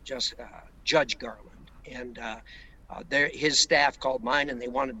Judge Garland. And His staff called mine and they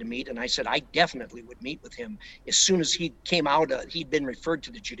wanted to meet, and I said I definitely would meet with him as soon as he came out. He'd been referred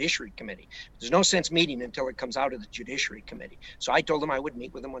to the Judiciary Committee. There's no sense meeting until it comes out of the Judiciary Committee. So I told him I would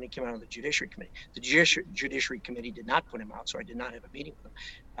meet with him when he came out of the Judiciary Committee. The Judiciary Committee did not put him out, so I did not have a meeting with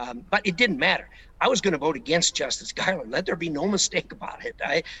him. But it didn't matter. I was going to vote against Justice Garland. Let there be no mistake about it.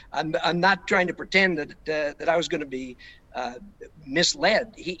 I'm not trying to pretend that I was going to be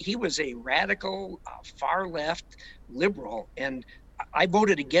misled. He was a radical, far left liberal, and I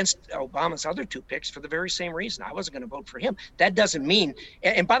voted against Obama's other two picks for the very same reason. I wasn't going to vote for him. That doesn't mean.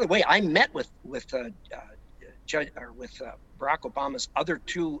 And by the way, I met with Barack Obama's other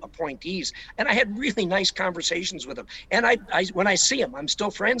two appointees, and I had really nice conversations with them. And I when I see him, I'm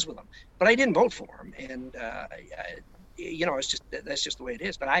still friends with him. But I didn't vote for him, and that's just the way it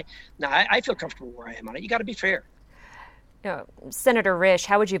is. But I feel comfortable where I am on it. You got to be fair. Senator Risch,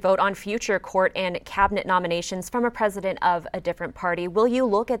 how would you vote on future court and cabinet nominations from a president of a different party? Will you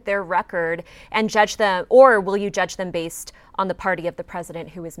look at their record and judge them, or will you judge them based on the party of the president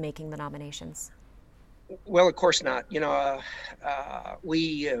who is making the nominations? Well, of course not. When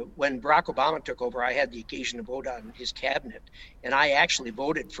Barack Obama took over, I had the occasion to vote on his cabinet, and I actually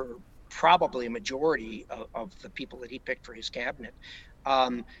voted for probably a majority of the people that he picked for his cabinet.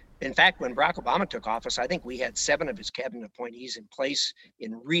 In fact, when Barack Obama took office, I think we had 7 of his cabinet appointees in place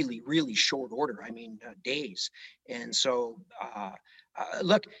in really, really short order. I mean, days. And so,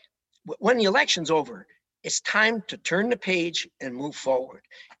 look, when the election's over, it's time to turn the page and move forward.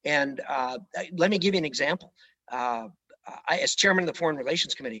 And let me give you an example. As chairman of the Foreign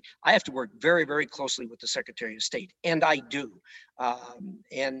Relations Committee, I have to work very, very closely with the Secretary of State, and I do.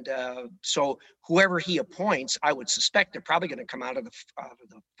 So whoever he appoints, I would suspect they're probably going to come out of the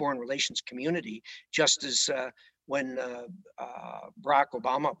foreign relations community, just as when Barack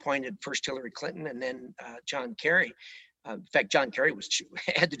Obama appointed first Hillary Clinton and then John Kerry. In fact, John Kerry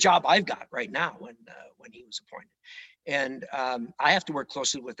had the job I've got right now when he was appointed. And I have to work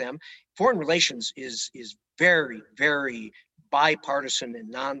closely with them. Foreign relations is very, very bipartisan and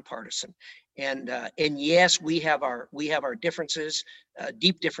nonpartisan. And yes, we have our differences,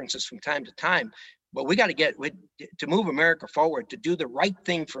 deep differences from time to time, but we got to move America forward, to do the right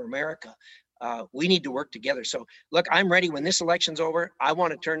thing for America. We need to work together. So look, I'm ready when this election's over. I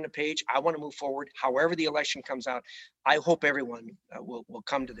want to turn the page. I want to move forward. However the election comes out, I hope everyone will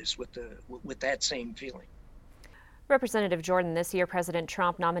come to this with that same feeling. Representative Jordan, this year President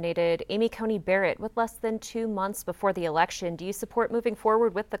Trump nominated Amy Coney Barrett with less than 2 months before the election. Do you support moving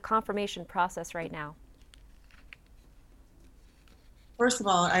forward with the confirmation process right now? First of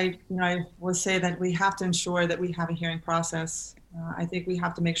all, I will say that we have to ensure that we have a hearing process. I think we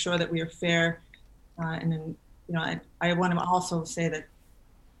have to make sure that we are fair. And then, I want to also say that,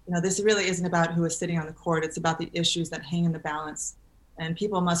 this really isn't about who is sitting on the court. It's about the issues that hang in the balance. And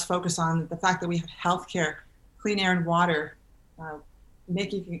people must focus on the fact that we have health care, clean air and water,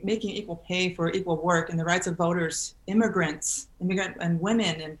 making equal pay for equal work, and the rights of voters, immigrant and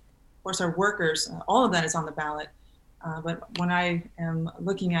women, and of course our workers. All of that is on the ballot. But when I am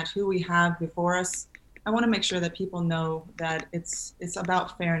looking at who we have before us, I want to make sure that people know that it's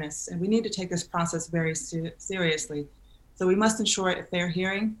about fairness, and we need to take this process very seriously. So we must ensure a fair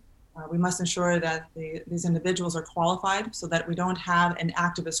hearing. We must ensure that these individuals are qualified, so that we don't have an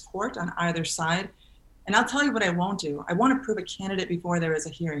activist court on either side. And I'll tell you what I won't do. I won't approve a candidate before there is a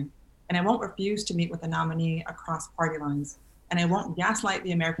hearing. And I won't refuse to meet with a nominee across party lines. And I won't gaslight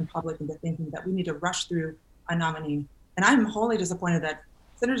the American public into thinking that we need to rush through a nominee. And I'm wholly disappointed that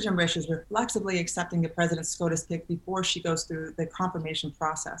Senator Jim Risch is reflexively accepting the president's SCOTUS pick before she goes through the confirmation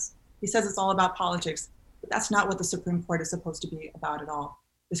process. He says it's all about politics, but that's not what the Supreme Court is supposed to be about at all.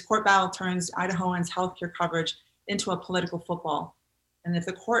 This court battle turns Idahoans' healthcare coverage into a political football. And if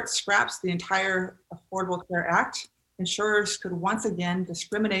the court scraps the entire Affordable Care Act, insurers could once again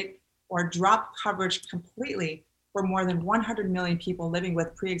discriminate or drop coverage completely for more than 100 million people living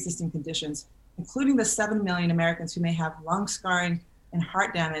with pre-existing conditions, including the 7 million Americans who may have lung scarring and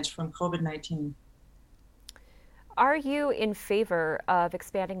heart damage from COVID-19. Are you in favor of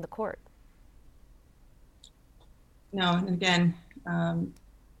expanding the court? No, and again,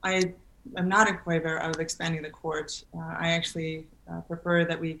 I am not in favor of expanding the court. I actually prefer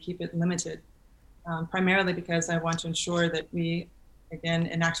that we keep it limited, primarily because I want to ensure that we, again,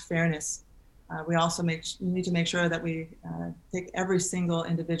 enact fairness. We also need to make sure that we take every single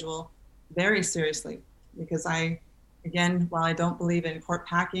individual very seriously, because while I don't believe in court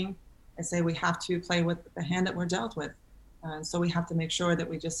packing, I say we have to play with the hand that we're dealt with. So we have to make sure that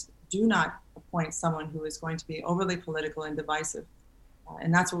we just do not appoint someone who is going to be overly political and divisive.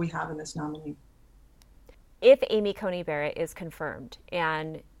 And that's what we have in this nominee. If Amy Coney Barrett is confirmed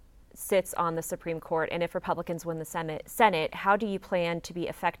and sits on the Supreme Court, and if Republicans win the Senate, how do you plan to be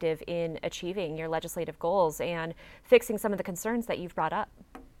effective in achieving your legislative goals and fixing some of the concerns that you've brought up?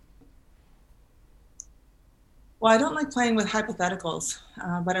 Well, I don't like playing with hypotheticals,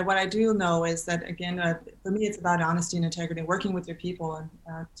 but what I do know is that, again, for me, it's about honesty and integrity, working with your people.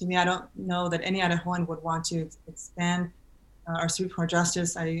 And to me, I don't know that any Idahoan would want to expand our Supreme Court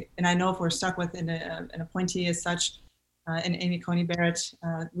justice. I know if we're stuck with an appointee as such, in Amy Coney Barrett,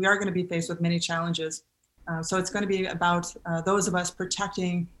 we are going to be faced with many challenges. So it's going to be about those of us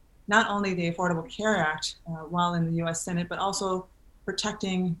protecting not only the Affordable Care Act while in the U.S. Senate, but also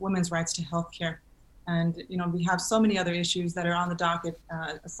protecting women's rights to health care. And, we have so many other issues that are on the docket,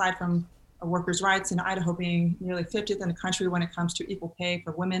 aside from workers' rights in Idaho being nearly 50th in the country when it comes to equal pay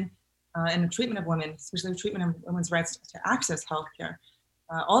for women and the treatment of women, especially the treatment of women's rights to access health care.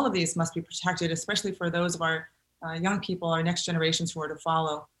 All of these must be protected, especially for those of our young people, our next generations who are to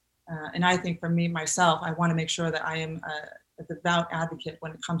follow. And I think for me, myself, I want to make sure that I am a devout advocate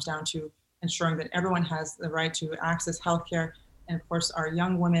when it comes down to ensuring that everyone has the right to access health care. And of course, our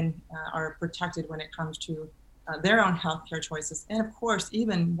young women are protected when it comes to their own healthcare choices. And of course,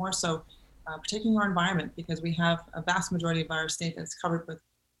 even more so, protecting our environment, because we have a vast majority of our state that's covered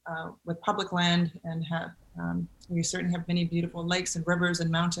with public land, and we certainly have many beautiful lakes and rivers and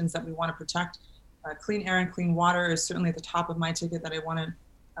mountains that we want to protect. Clean air and clean water is certainly at the top of my ticket that I want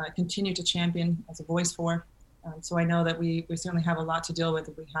to continue to champion as a voice for. So I know that we certainly have a lot to deal with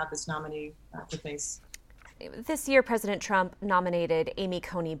if we have this nominee to face. This year, President Trump nominated Amy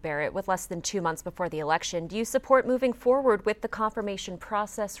Coney Barrett with less than 2 months before the election. Do you support moving forward with the confirmation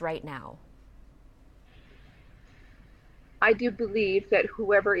process right now? I do believe that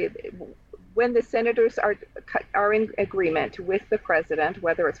when the senators are in agreement with the president,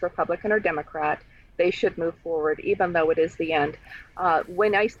 whether it's Republican or Democrat, they should move forward, even though it is the end.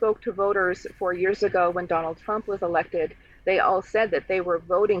 When I spoke to voters 4 years ago when Donald Trump was elected, they all said that they were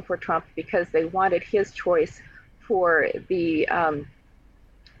voting for Trump because they wanted his choice for the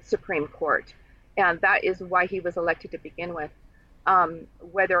Supreme Court. And that is why he was elected to begin with.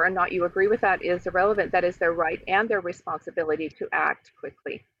 Whether or not you agree with that is irrelevant. That is their right and their responsibility to act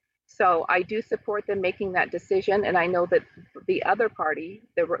quickly. So I do support them making that decision. And I know that the other party,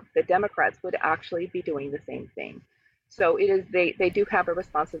 the Democrats, would actually be doing the same thing. So they do have a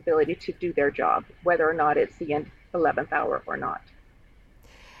responsibility to do their job, whether or not it's the 11th hour or not.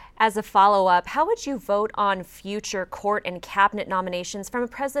 As a follow-up, how would you vote on future court and cabinet nominations from a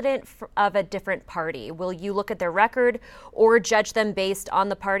president of a different party? Will you look at their record or judge them based on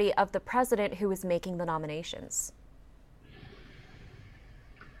the party of the president who is making the nominations?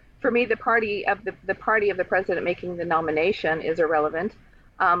 For me, the party of the president making the nomination is irrelevant.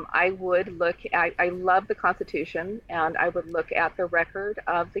 I love the Constitution, and I would look at the record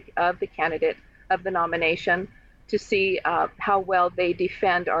of the candidate of the nomination to see how well they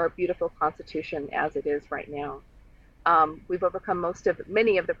defend our beautiful Constitution as it is right now. We've overcome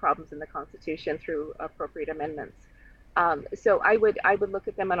many of the problems in the Constitution through appropriate amendments. So I would look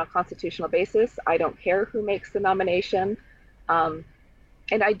at them on a constitutional basis. I don't care who makes the nomination.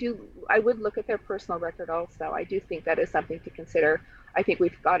 And I would look at their personal record also. I do think that is something to consider. I think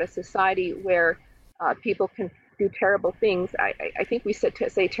we've got a society where people can do terrible things. I think we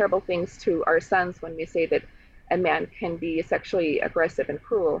say terrible things to our sons when we say that a man can be sexually aggressive and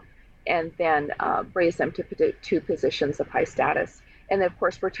cruel, and then raise them to positions of high status. And of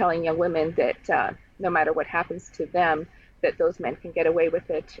course, we're telling young women that no matter what happens to them, that those men can get away with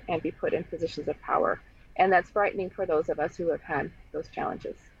it and be put in positions of power. And that's frightening for those of us who have had those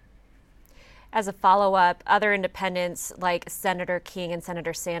challenges. As a follow-up, other independents like Senator King and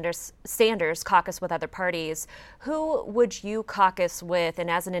Senator Sanders caucus with other parties. Who would you caucus with, and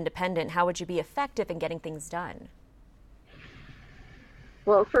as an independent, how would you be effective in getting things done?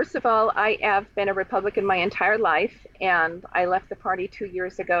 Well, first of all, I have been a Republican my entire life, and I left the party 2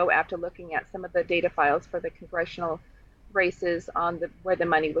 years ago after looking at some of the data files for the congressional races on where the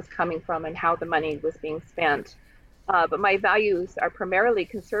money was coming from and how the money was being spent. But my values are primarily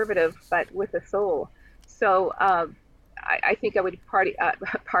conservative, but with a soul. So I think I would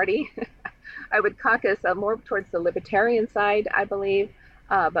I would caucus more towards the libertarian side, I believe,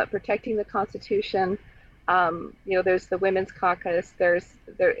 but protecting the Constitution. There's the women's caucus. There's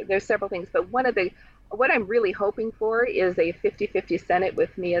several things, but what I'm really hoping for is a 50-50 Senate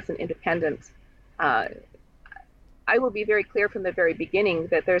with me as an independent. I will be very clear from the very beginning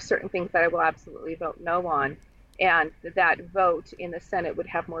that there's certain things that I will absolutely vote no on. And that vote in the Senate would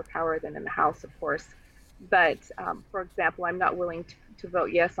have more power than in the House, of course. But for example, I'm not willing to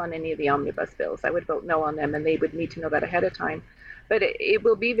vote yes on any of the omnibus bills. I would vote no on them, and they would need to know that ahead of time. But it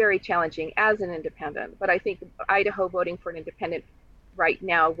will be very challenging as an independent. But I think Idaho voting for an independent right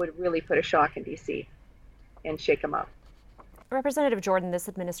now would really put a shock in DC and shake them up. Representative Jordan, this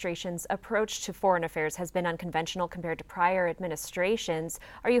administration's approach to foreign affairs has been unconventional compared to prior administrations.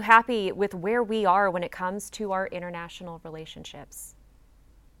 Are you happy with where we are when it comes to our international relationships?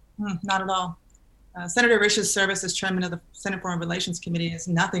 Not at all. Senator Risch's service as chairman of the Senate Foreign Relations Committee is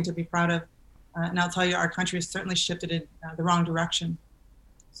nothing to be proud of. And I'll tell you, our country has certainly shifted in the wrong direction.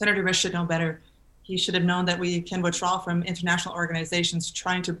 Senator Risch should know better. He should have known that we can withdraw from international organizations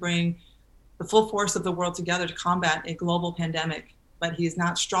trying to bring the full force of the world together to combat a global pandemic, but he is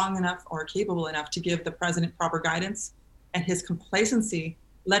not strong enough or capable enough to give the president proper guidance, and his complacency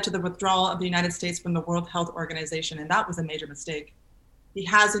led to the withdrawal of the United States from the World Health Organization, and that was a major mistake. He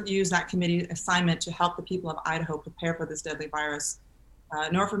hasn't used that committee assignment to help the people of Idaho prepare for this deadly virus,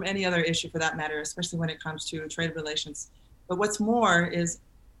 nor from any other issue for that matter, especially when it comes to trade relations. But what's more is,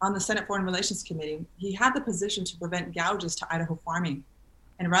 on the Senate Foreign Relations Committee, he had the position to prevent gouges to Idaho farming.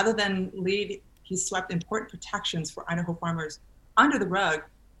 And rather than lead, he swept important protections for Idaho farmers under the rug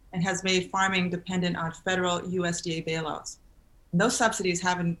and has made farming dependent on federal USDA bailouts. And those subsidies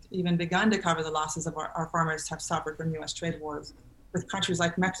haven't even begun to cover the losses of our farmers have suffered from US trade wars with countries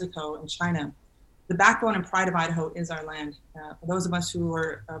like Mexico and China. The backbone and pride of Idaho is our land. For those of us who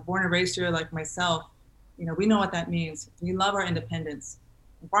were born and raised here like myself, we know what that means. We love our independence.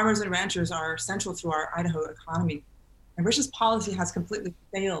 And farmers and ranchers are central to our Idaho economy. And Risch's policy has completely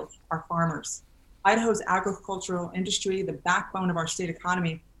failed our farmers. Idaho's agricultural industry, the backbone of our state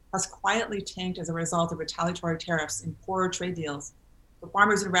economy, has quietly tanked as a result of retaliatory tariffs and poorer trade deals. The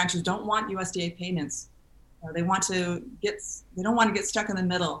farmers and ranchers don't want USDA payments. They don't want to get stuck in the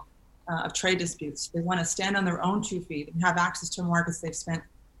middle of trade disputes. They want to stand on their own 2 feet and have access to markets they've spent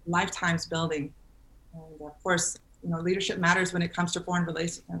lifetimes building. And of course, leadership matters when it comes to foreign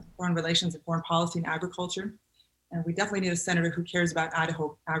relations and foreign policy and agriculture. And we definitely need a senator who cares about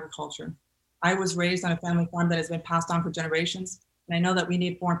Idaho agriculture. I was raised on a family farm that has been passed on for generations, and I know that we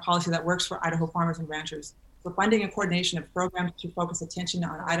need foreign policy that works for Idaho farmers and ranchers. So funding and coordination of programs to focus attention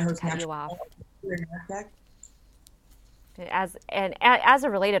on Idaho's natural As a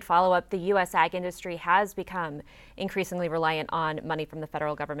related follow-up, the U.S. ag industry has become increasingly reliant on money from the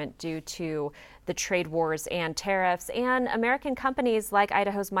federal government due to the trade wars and tariffs. And American companies like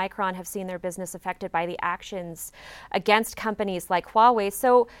Idaho's Micron have seen their business affected by the actions against companies like Huawei.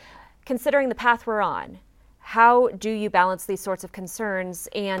 So, considering the path we're on, how do you balance these sorts of concerns,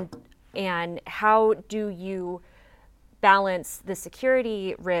 and how do you balance the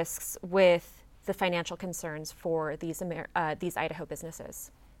security risks with the financial concerns for these Idaho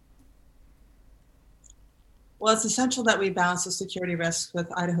businesses? Well, it's essential that we balance the security risks with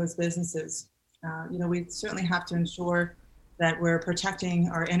Idaho's businesses. We certainly have to ensure that we're protecting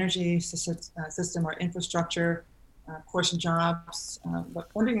our energy system, our infrastructure, of course, jobs.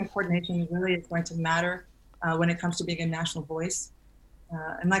 But funding and coordination really is going to matter when it comes to being a national voice.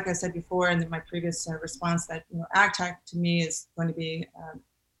 And like I said before in my previous response, that ag tech to me is going to be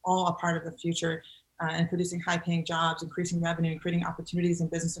all a part of the future, and producing high-paying jobs, increasing revenue, and creating opportunities in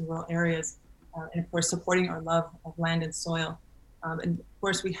business and rural areas, and of course supporting our love of land and soil. And of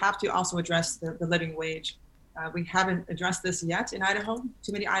course, we have to also address the living wage. We haven't addressed this yet in Idaho.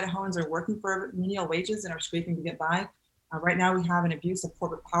 Too many Idahoans are working for menial wages and are scraping to get by. Right now, we have an abuse of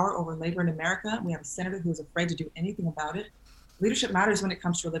corporate power over labor in America. We have a senator who is afraid to do anything about it. Leadership matters when it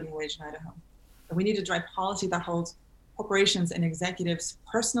comes to a living wage in Idaho. And we need to drive policy that holds corporations and executives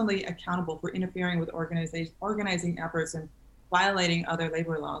personally accountable for interfering with organizing efforts and violating other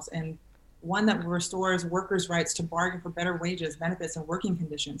labor laws, and one that restores workers' rights to bargain for better wages, benefits, and working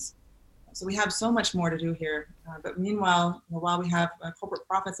conditions. So we have so much more to do here. But meanwhile, while we have corporate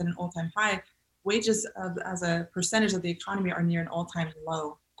profits at an all-time high, wages as a percentage of the economy are near an all-time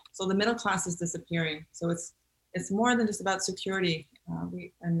low. So the middle class is disappearing. So it's more than just about security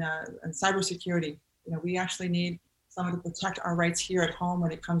and cybersecurity. We actually need someone to protect our rights here at home when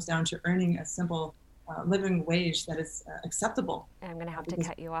it comes down to earning a simple living wage that is acceptable. I'm going to have to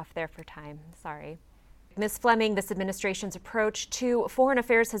cut you off there for time. Sorry. Ms. Fleming, this administration's approach to foreign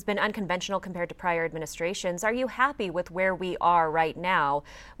affairs has been unconventional compared to prior administrations. Are you happy with where we are right now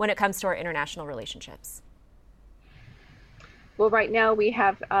when it comes to our international relationships? Well, right now we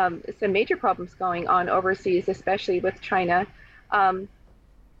have some major problems going on overseas, especially with China.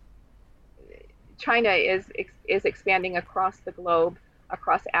 China is expanding across the globe,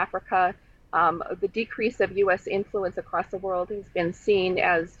 across Africa. The decrease of U.S. influence across the world has been seen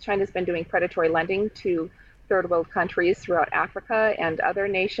as China's been doing predatory lending to third world countries throughout Africa and other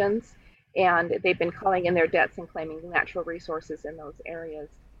nations, and they've been calling in their debts and claiming natural resources in those areas.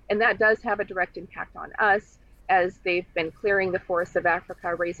 And that does have a direct impact on us, as they've been clearing the forests of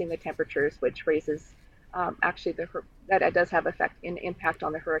Africa, raising the temperatures, which raises that does have impact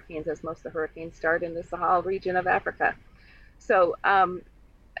on the hurricanes, as most of the hurricanes start in the Sahel region of Africa. So,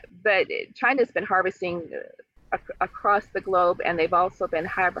 but China's been harvesting across the globe, and they've also been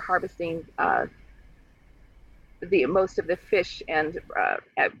harvesting most of the fish and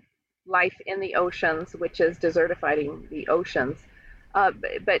life in the oceans, which is desertifying the oceans.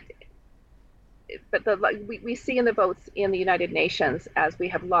 We see in the votes in the United Nations, as we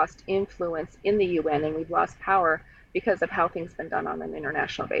have lost influence in the UN and we've lost power because of how things have been done on an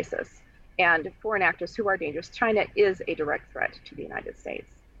international basis. And foreign actors who are dangerous. China is a direct threat to the United States.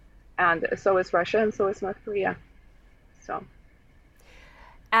 And so is Russia, and so is North Korea. So,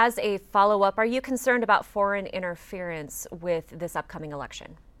 as a follow-up, are you concerned about foreign interference with this upcoming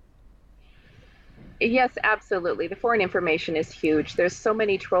election? Yes, absolutely. The foreign information is huge. There's so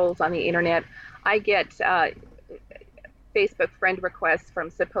many trolls on the internet. I get Facebook friend requests from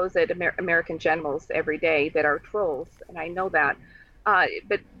supposed American generals every day that are trolls, and I know that.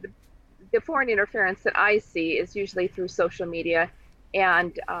 But the foreign interference that I see is usually through social media,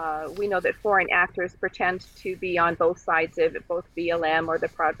 and we know that foreign actors pretend to be on both sides of it, both BLM or the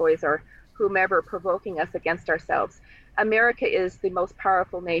Proud Boys or whomever, provoking us against ourselves. America is the most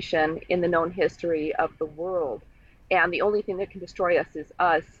powerful nation in the known history of the world, and the only thing that can destroy us is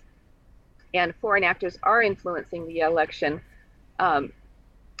us. And foreign actors are influencing the election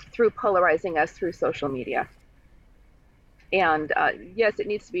through polarizing us through social media. And yes, it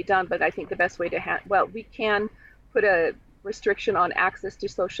needs to be done, but I think the best way to we can put a restriction on access to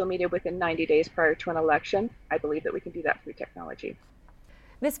social media within 90 days prior to an election. I believe that we can do that through technology.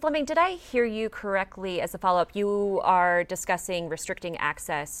 Ms. Fleming, did I hear you correctly as a follow-up? You are discussing restricting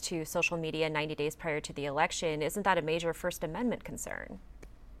access to social media 90 days prior to the election. Isn't that a major First Amendment concern?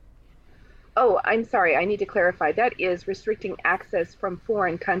 Oh, I'm sorry. I need to clarify. That is restricting access from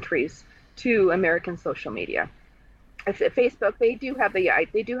foreign countries to American social media. Facebook, they do have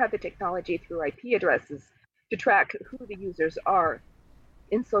the technology through IP addresses to track who the users are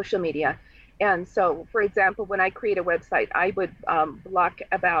in social media. And so, for example, when I create a website, I would block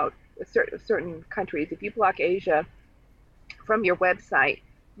about certain countries. If you block Asia from your website,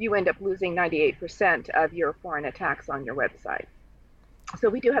 you end up losing 98% of your foreign attacks on your website. So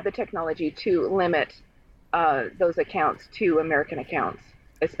we do have the technology to limit those accounts to American accounts,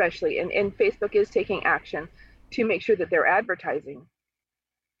 especially. And Facebook is taking action to make sure that their advertising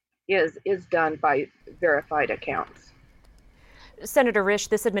is done by verified accounts. Senator Risch,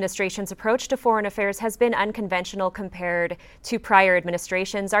 this administration's approach to foreign affairs has been unconventional compared to prior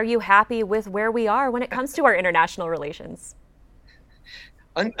administrations. Are you happy with where we are when it comes to our international relations?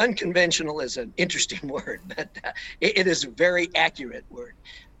 Unconventional is an interesting word, but it is a very accurate word.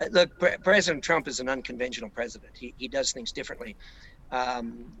 Look, President Trump is an unconventional president. He does things differently.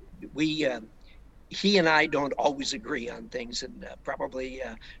 He and I don't always agree on things, and probably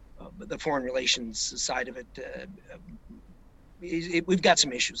the foreign relations side of it, we've got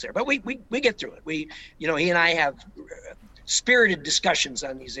some issues there, but we get through it. He and I have spirited discussions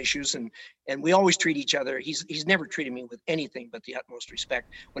on these issues, and we always treat each other. He's never treated me with anything but the utmost respect.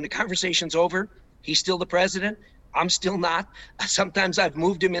 When the conversation's over, he's still the president. I'm still not. Sometimes I've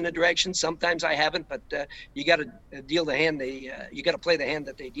moved him in a direction, sometimes I haven't, but you got to deal the hand you got to play the hand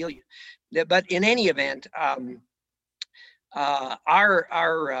that they deal you. But in any event,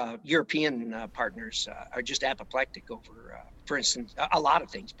 our European partners are just apoplectic over, for instance, a lot of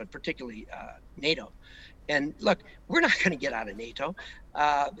things, but particularly NATO. And look, we're not going to get out of NATO.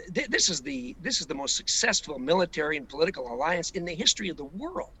 This is the most successful military and political alliance in the history of the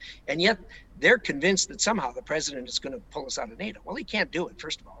world, and yet they're convinced that somehow the president is going to pull us out of NATO. Well, he can't do it,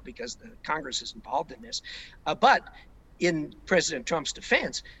 first of all, because the Congress is involved in this. But in President Trump's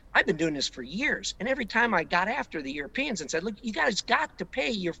defense, I've been doing this for years, and every time I got after the Europeans and said, look, you guys got to pay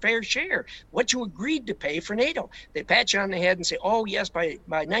your fair share, what you agreed to pay for NATO. They pat you on the head and say, oh, yes, by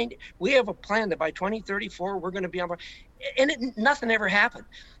 90, we have a plan that by 2034, we're going to be on board. And nothing ever happened.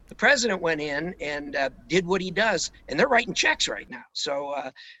 The president went in and did what he does, and they're writing checks right now. So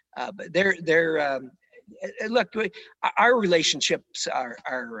look, our relationships are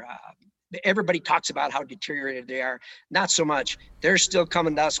everybody talks about how deteriorated they are. Not so much. They're still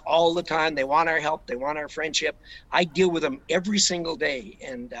coming to us all the time. They want our help. They want our friendship. I deal with them every single day,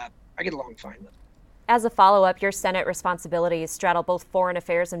 and I get along fine with them. As a follow-up, your Senate responsibilities straddle both foreign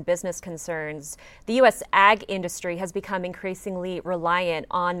affairs and business concerns. The U.S. ag industry has become increasingly reliant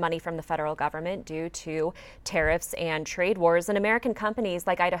on money from the federal government due to tariffs and trade wars, and American companies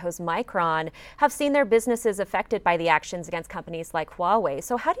like Idaho's Micron have seen their businesses affected by the actions against companies like Huawei.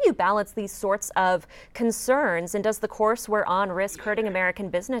 So how do you balance these sorts of concerns, and does the course we're on risk hurting American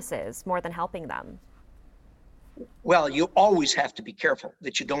businesses more than helping them? Well, you always have to be careful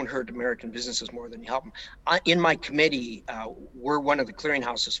that you don't hurt American businesses more than you help them. In my committee, we're one of the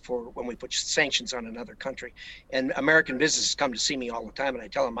clearinghouses for when we put sanctions on another country. And American businesses come to see me all the time, and I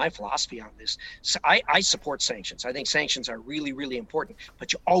tell them my philosophy on this. So I support sanctions. I think sanctions are really, really important,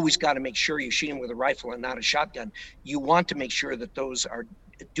 but you always got to make sure you shoot them with a rifle and not a shotgun. You want to make sure that those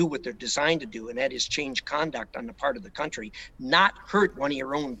do what they're designed to do, and that is change conduct on the part of the country, not hurt one of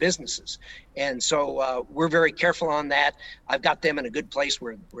your own businesses. And so we're very careful on that. I've got them in a good place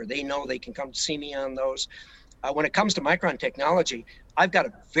where they know they can come to see me on those. When it comes to Micron Technology, I've got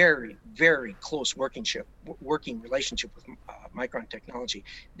a very, very close working relationship with Micron Technology.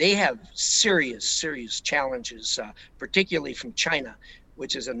 They have serious challenges, particularly from China,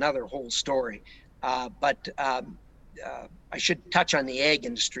 which is another whole story. But I should touch on the ag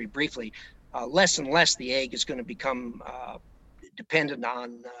industry briefly. Less and less the ag is going to become dependent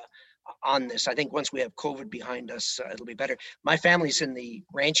on this. I think once we have COVID behind us, it'll be better. My family's in the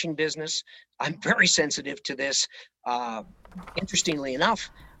ranching business. I'm very sensitive to this. Interestingly enough,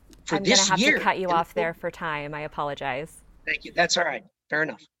 for I'm this year. I'm going to have to cut you off there for time. I apologize. Thank you. That's all right. Fair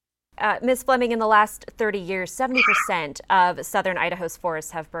enough. Ms. Fleming, in the last 30 years, 70% of southern Idaho's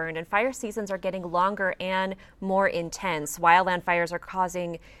forests have burned, and fire seasons are getting longer and more intense. Wildland fires are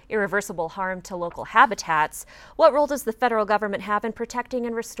causing irreversible harm to local habitats. What role does the federal government have in protecting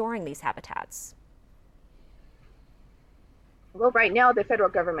and restoring these habitats? Well, right now, the federal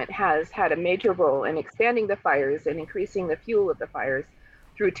government has had a major role in expanding the fires and increasing the fuel of the fires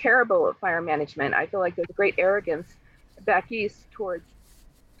through terrible fire management. I feel like there's great arrogance back east towards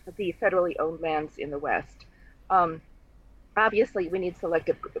the federally owned lands in the West. Obviously, we need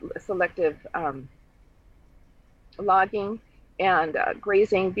selective logging and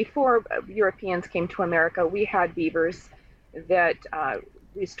grazing. Before Europeans came to America, we had beavers that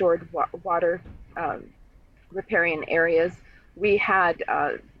restored water riparian areas. We had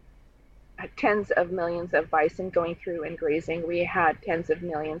tens of millions of bison going through and grazing. We had tens of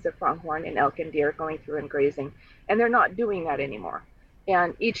millions of pronghorn and elk and deer going through and grazing, and they're not doing that anymore.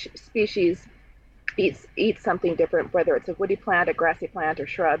 And each species eats something different, whether it's a woody plant, a grassy plant, or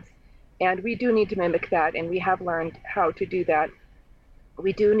shrubs. And we do need to mimic that, and we have learned how to do that.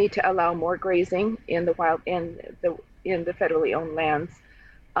 We do need to allow more grazing in the wild, in the federally owned lands.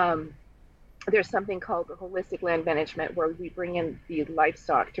 There's something called the holistic land management, where we bring in the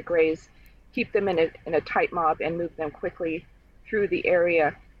livestock to graze, keep them in a tight mob, and move them quickly through the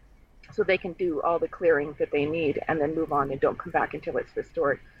area, so they can do all the clearing that they need and then move on and don't come back until it's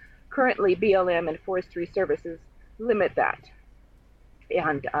restored. Currently, BLM and Forestry Services limit that,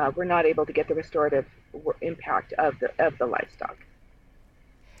 and we're not able to get the restorative impact of the livestock.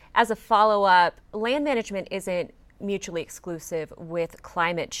 As a follow-up, land management isn't mutually exclusive with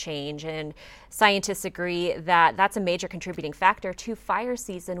climate change, and scientists agree that that's a major contributing factor to fire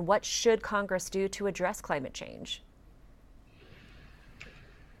season. What should Congress do to address climate change?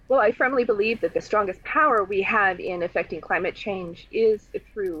 Well, I firmly believe that the strongest power we have in affecting climate change is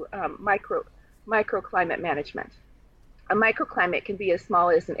through microclimate management. A microclimate can be as small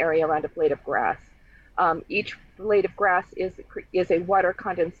as an area around a blade of grass. Each blade of grass is a water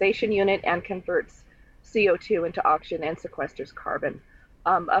condensation unit and converts CO2 into oxygen and sequesters carbon.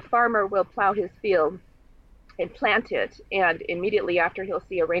 A farmer will plow his field and plant it, and immediately after he'll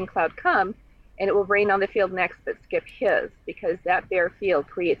see a rain cloud come, and it will rain on the field next but skip his, because that bare field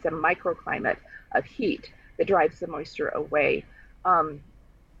creates a microclimate of heat that drives the moisture away.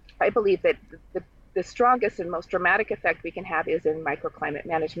 I believe that the strongest and most dramatic effect we can have is in microclimate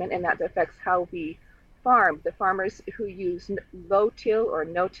management, and that affects how we farm. The farmers who use low-till or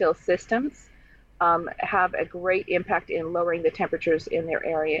no-till systems have a great impact in lowering the temperatures in their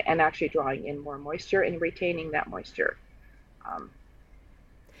area and actually drawing in more moisture and retaining that moisture.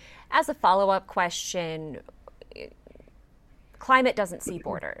 As a follow-up question, climate doesn't see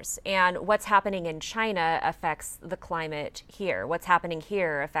borders, and what's happening in China affects the climate here. What's happening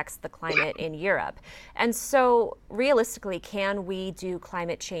here affects the climate in Europe. And so realistically, can we do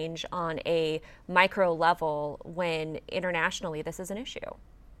climate change on a micro level when internationally this is an issue?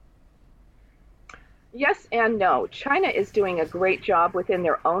 Yes and no. China is doing a great job within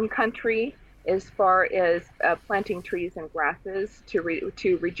their own country as far as planting trees and grasses to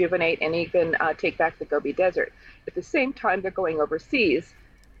rejuvenate and even take back the Gobi Desert. At the same time, they're going overseas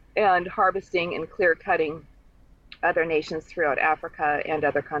and harvesting and clear cutting other nations throughout Africa and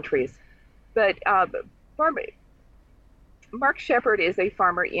other countries. But Mark Shepard is a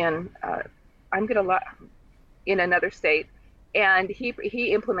farmer in in another state, and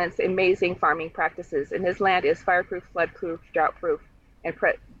he implements amazing farming practices. And his land is fireproof, floodproof, drought-proof, and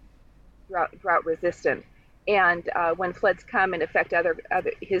drought resistant. And when floods come and affect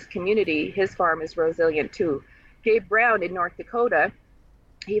his community, his farm is resilient too. Gabe Brown in North Dakota,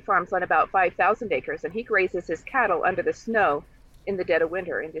 he farms on about 5,000 acres, and he grazes his cattle under the snow in the dead of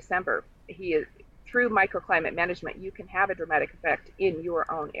winter in December. Through microclimate management, you can have a dramatic effect in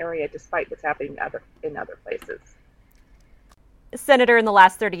your own area despite what's happening in other places. Senator, in the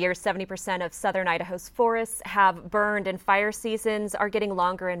last 30 years, 70% of southern Idaho's forests have burned, and fire seasons are getting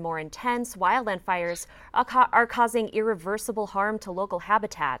longer and more intense. Wildland fires are causing irreversible harm to local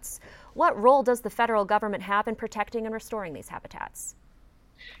habitats. What role does the federal government have in protecting and restoring these habitats?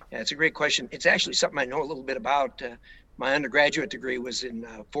 Yeah, it's a great question. It's actually something I know a little bit about. My undergraduate degree was in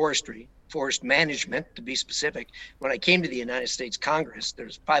forestry, forest management to be specific. When I came to the United States Congress,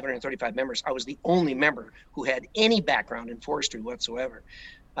 there's 535 members. I was the only member who had any background in forestry whatsoever.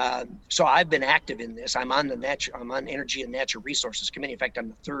 So I've been active in this. I'm on Energy and Natural Resources Committee. In fact, I'm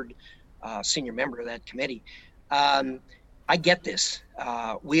the third senior member of that committee. I get this.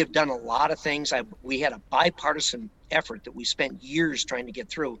 We have done a lot of things. We had a bipartisan effort that we spent years trying to get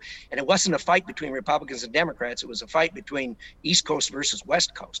through. And it wasn't a fight between Republicans and Democrats. It was a fight between East Coast versus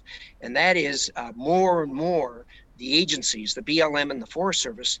West Coast. And that is more and more the agencies, the BLM and the Forest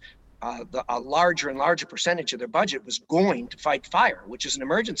Service, a larger and larger percentage of their budget was going to fight fire, which is an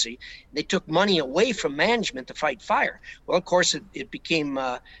emergency. They took money away from management to fight fire. Well, of course, it became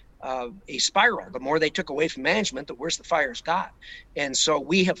a spiral. The more they took away from management, the worse the fires got. And so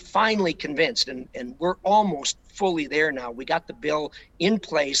we have finally convinced, and we're almost fully there now. We got the bill in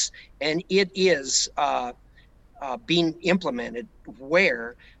place, and it is being implemented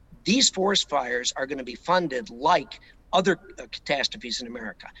where these forest fires are going to be funded like other catastrophes in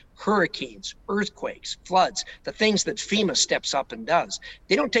America: hurricanes, earthquakes, floods, the things that FEMA steps up and does.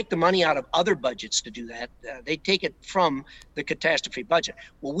 They don't take the money out of other budgets to do that. They take it from the catastrophe budget.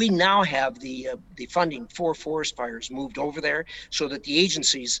 Well, we now have the funding for forest fires moved over there so that the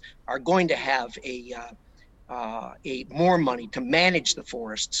agencies are going to have a more money to manage the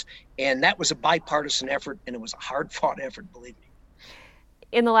forests. And that was a bipartisan effort, and it was a hard-fought effort, believe me.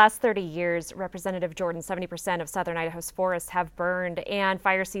 In the last 30 years, Representative Jordan, 70% of southern Idaho's forests have burned, and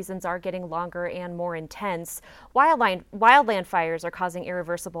fire seasons are getting longer and more intense. Wildland fires are causing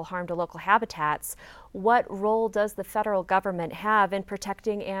irreversible harm to local habitats. What role does the federal government have in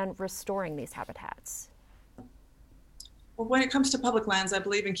protecting and restoring these habitats? Well, when it comes to public lands, I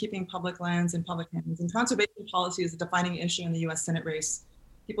believe in keeping public lands in public hands. And conservation policy is a defining issue in the U.S. Senate race.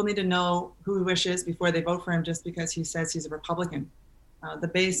 People need to know who he wishes before they vote for him just because he says he's a Republican. The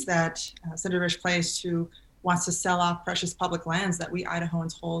base that Senator Risch plays to wants to sell off precious public lands that we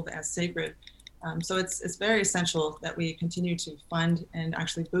Idahoans hold as sacred. So it's very essential that we continue to fund and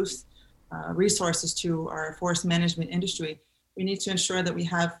actually boost resources to our forest management industry. We need to ensure that we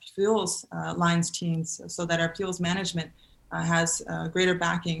have fuels lines teams so that our fuels management has greater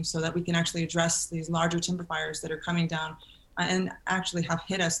backing so that we can actually address these larger timber fires that are coming down and actually have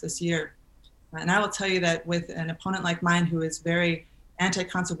hit us this year. And I will tell you that with an opponent like mine who is very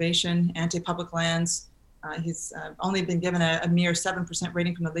anti-conservation, anti-public lands. He's only been given a mere 7%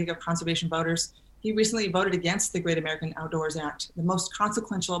 rating from the League of Conservation Voters. He recently voted against the Great American Outdoors Act, the most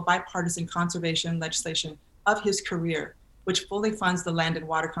consequential bipartisan conservation legislation of his career, which fully funds the Land and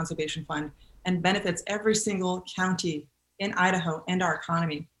Water Conservation Fund and benefits every single county in Idaho and our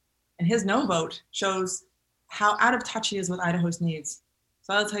economy. And his no vote shows how out of touch he is with Idaho's needs.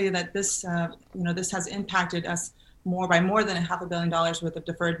 So I'll tell you that this has impacted us by more than $500 million worth of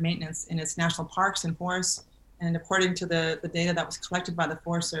deferred maintenance in its national parks and forests. And according to the data that was collected by the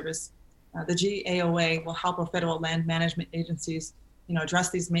Forest Service, the GAOA will help our federal land management agencies,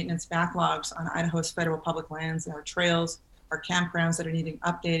 address these maintenance backlogs on Idaho's federal public lands, our trails, our campgrounds that are needing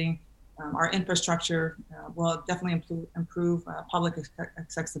updating. Our infrastructure will definitely improve public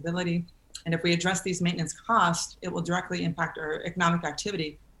accessibility. And if we address these maintenance costs, it will directly impact our economic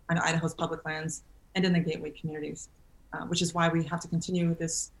activity on Idaho's public lands and in the gateway communities, which is why we have to continue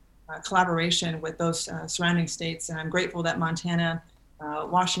this collaboration with those surrounding states. And I'm grateful that Montana,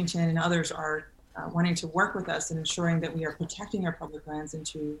 Washington, and others are wanting to work with us in ensuring that we are protecting our public lands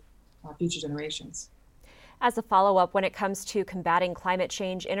into future generations. As a follow-up, when it comes to combating climate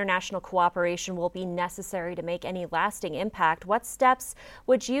change, international cooperation will be necessary to make any lasting impact. What steps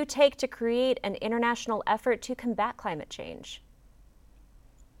would you take to create an international effort to combat climate change?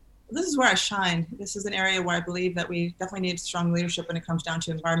 This is where I shine. This is an area where I believe that we definitely need strong leadership when it comes down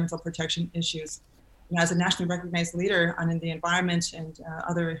to environmental protection issues. As a nationally recognized leader on the environment and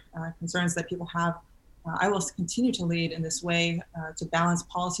other concerns that people have, I will continue to lead in this way to balance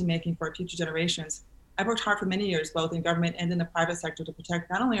policymaking for future generations. I've worked hard for many years, both in government and in the private sector, to protect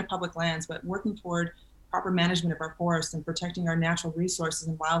not only our public lands, but working toward proper management of our forests and protecting our natural resources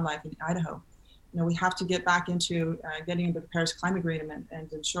and wildlife in Idaho. We have to get back into getting into the Paris Climate Agreement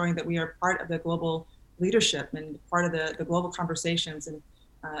and ensuring that we are part of the global leadership and part of the global conversations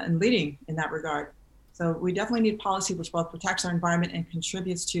and leading in that regard. So we definitely need policy which both protects our environment and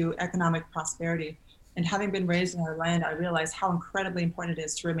contributes to economic prosperity. And having been raised in our land, I realize how incredibly important it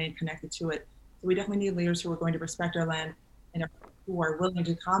is to remain connected to it. So we definitely need leaders who are going to respect our land and who are willing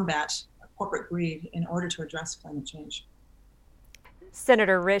to combat corporate greed in order to address climate change.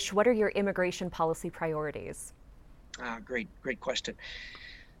 Senator Risch, what are your immigration policy priorities? Great question.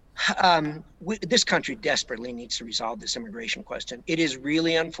 This country desperately needs to resolve this immigration question. It is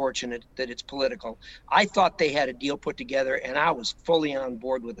really unfortunate that it's political. I thought they had a deal put together, and I was fully on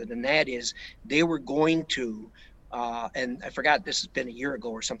board with it, and that is they were going to, and I forgot, this has been a year ago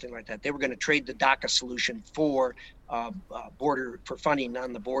or something like that, they were going to trade the DACA solution for funding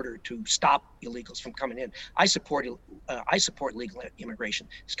on the border to stop illegals from coming in. I support legal immigration.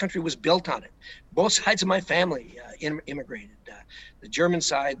 This country was built on it. Both sides of my family immigrated, the German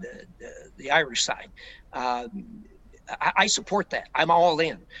side, the Irish side. I support that. I'm all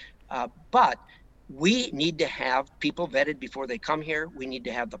in. But we need to have people vetted before they come here. We need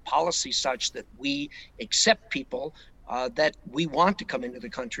to have the policy such that we accept people that we want to come into the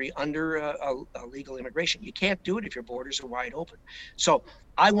country under a legal immigration. You can't do it if your borders are wide open. So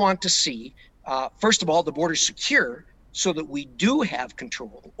I want to see, first of all, the borders secure so that we do have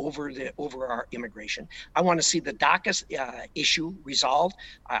control over our immigration. I want to see the DACA issue resolved.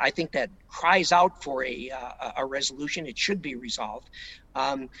 I think that cries out for a resolution. It should be resolved.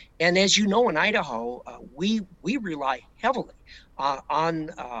 And as you know, in Idaho, we rely heavily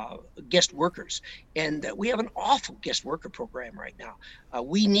on guest workers, and we have an awful guest worker program right now.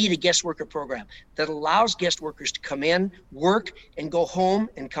 We need a guest worker program that allows guest workers to come in, work, and go home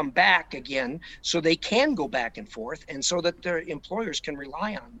and come back again, so they can go back and forth, and so that their employers can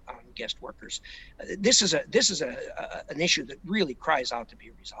rely on guest workers. This is an issue that really cries out to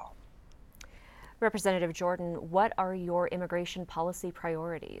be resolved. Representative Jordan, what are your immigration policy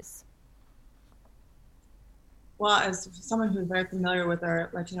priorities? Well, as someone who's very familiar with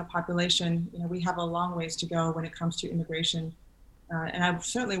our Latino population, we have a long ways to go when it comes to immigration. And I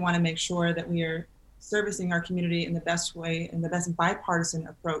certainly want to make sure that we are servicing our community in the best way, in the best bipartisan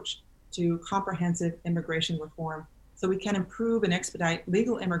approach to comprehensive immigration reform, so we can improve and expedite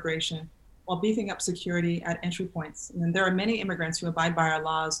legal immigration while beefing up security at entry points. And there are many immigrants who abide by our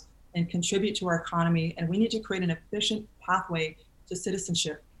laws and contribute to our economy, and we need to create an efficient pathway to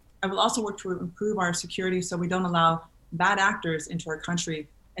citizenship. I will also work to improve our security so we don't allow bad actors into our country.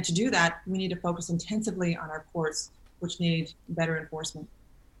 And to do that, we need to focus intensively on our courts, which need better enforcement.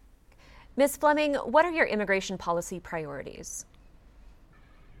 Ms. Fleming, what are your immigration policy priorities?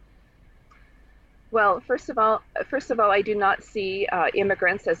 Well, first of all, I do not see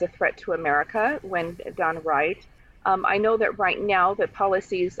immigrants as a threat to America when done right. I know that right now the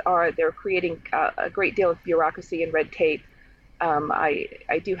policies they're creating a great deal of bureaucracy and red tape.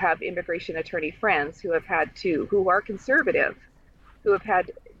 I do have immigration attorney friends who are conservative, who have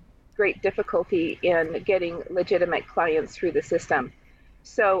had great difficulty in getting legitimate clients through the system.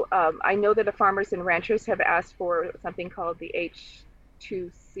 So I know that the farmers and ranchers have asked for something called the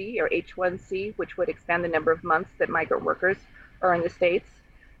H-2C or H-1C, which would expand the number of months that migrant workers are in the States.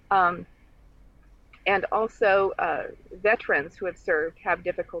 And also veterans who have served have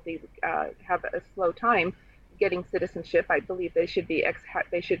difficulty, have a slow time getting citizenship. I believe they should be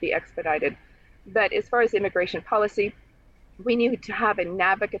expedited. But as far as immigration policy, we need to have a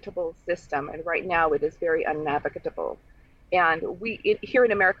navigable system, and right now it is very unnavigable. And here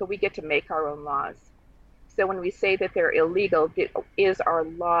in America, we get to make our own laws. So when we say that they're illegal, is our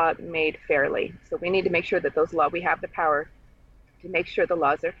law made fairly? So we need to make sure that we have the power to make sure the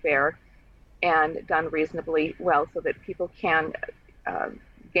laws are fair and done reasonably well, so that people can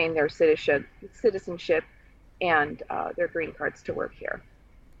gain their citizenship and their green cards to work here.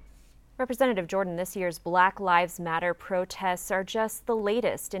 Representative Jordan, this year's Black Lives Matter protests are just the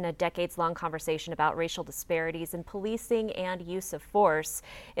latest in a decades-long conversation about racial disparities in policing and use of force.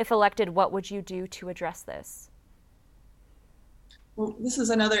 If elected, what would you do to address this? Well, this is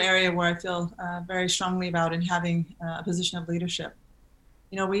another area where I feel very strongly about in having a position of leadership.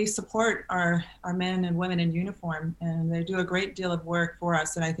 You know, we support our men and women in uniform, and they do a great deal of work for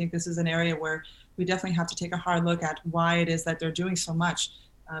us. And I think this is an area where we definitely have to take a hard look at why it is that they're doing so much.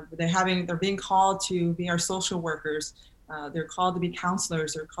 They're being called to be our social workers. They're called to be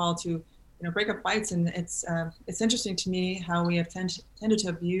counselors. They're called to, break up fights. And it's interesting to me how we have tended to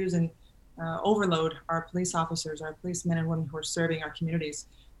abuse and overload our police officers, our policemen and women who are serving our communities.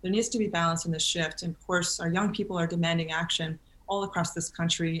 There needs to be balance in this shift. And of course, our young people are demanding action all across this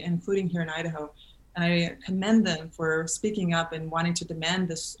country, including here in Idaho. And I commend them for speaking up and wanting to demand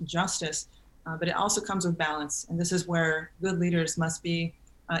this justice. But it also comes with balance. And this is where good leaders must be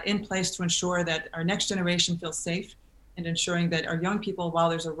in place to ensure that our next generation feels safe, and ensuring that our young people, while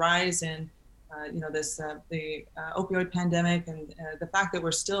there's a rise in, the opioid pandemic and the fact that we're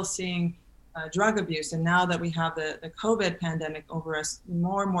still seeing drug abuse, and now that we have the COVID pandemic over us,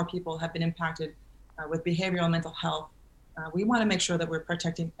 more and more people have been impacted with behavioral and mental health. We want to make sure that we're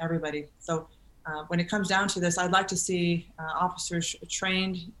protecting everybody. So when it comes down to this, I'd like to see officers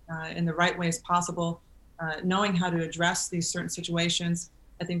trained in the right ways possible, knowing how to address these certain situations.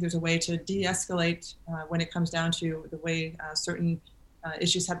 I think there's a way to de-escalate when it comes down to the way certain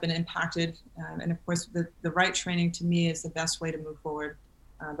issues have been impacted. And of course, the right training to me is the best way to move forward,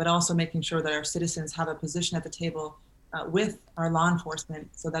 but also making sure that our citizens have a position at the table with our law enforcement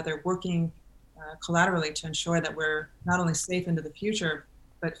so that they're working collaterally to ensure that we're not only safe into the future,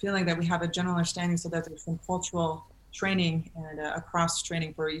 but feeling that we have a general understanding so that there's some cultural training and across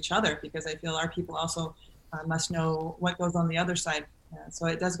training for each other, because I feel our people also must know what goes on the other side. So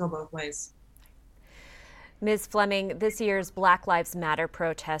it does go both ways. Ms. Fleming, this year's Black Lives Matter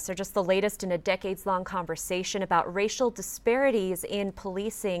protests are just the latest in a decades-long conversation about racial disparities in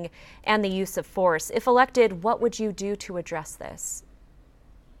policing and the use of force. If elected, what would you do to address this?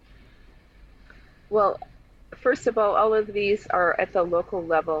 Well, first of all of these are at the local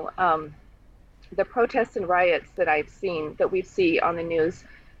level. The protests and riots that I've seen, that we see on the news,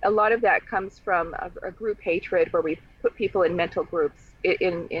 a lot of that comes from a group hatred where we put people in mental groups,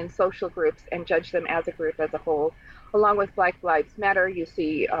 in social groups, and judge them as a group as a whole. Along with Black Lives Matter, you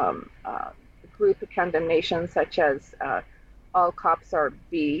see group condemnation such as all cops are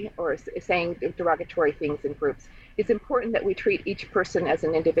B, or saying derogatory things in groups. It's important that we treat each person as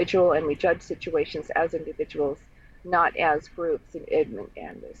an individual and we judge situations as individuals, not as groups,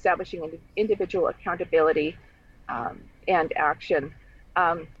 and establishing individual accountability and action.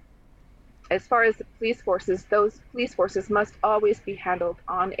 As far as the police forces, those police forces must always be handled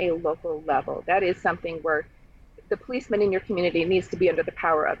on a local level. That is something where the policeman in your community needs to be under the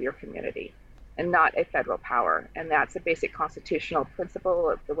power of your community and not a federal power. And that's a basic constitutional principle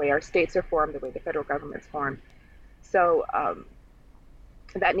of the way our states are formed, the way the federal government's formed. So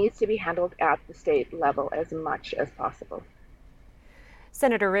that needs to be handled at the state level as much as possible.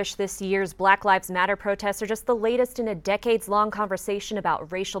 Senator Risch, this year's Black Lives Matter protests are just the latest in a decades-long conversation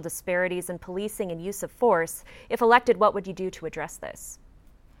about racial disparities in policing and use of force. If elected, what would you do to address this?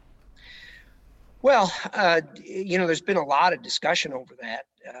 Well, there's been a lot of discussion over that.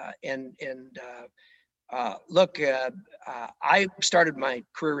 Look, I started my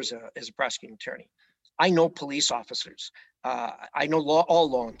career as a prosecuting attorney. I know police officers. I know all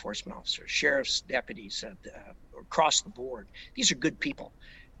law enforcement officers, sheriffs, deputies, across the board. These are good people.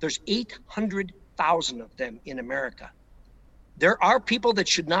 There's 800,000 of them in America. There are people that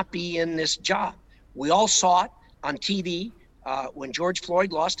should not be in this job. We all saw it on TV when George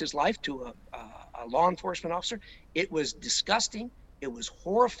Floyd lost his life to a law enforcement officer. It was disgusting. It was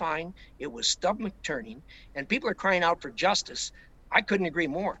horrifying. It was stomach-turning. And people are crying out for justice. I couldn't agree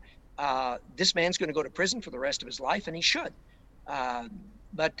more. This man's going to go to prison for the rest of his life, and he should.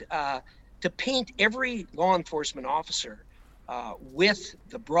 But to paint every law enforcement officer with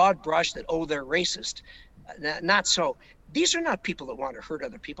the broad brush that, they're racist, not so. These are not people that want to hurt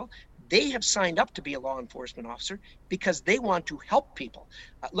other people. They have signed up to be a law enforcement officer because they want to help people.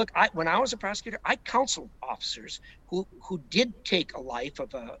 Look, when I was a prosecutor, I counseled officers who did take a life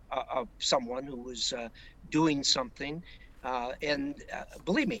of someone who was doing something.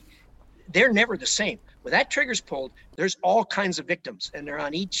 Believe me, they're never the same. When that trigger's pulled, there's all kinds of victims, and they're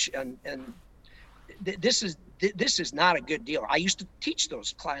on each. And this is not a good deal. I used to teach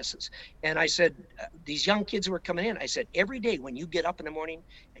those classes, and I said, these young kids who are coming in, I said, every day when you get up in the morning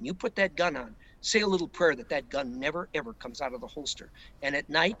and you put that gun on, say a little prayer that gun never ever comes out of the holster. And at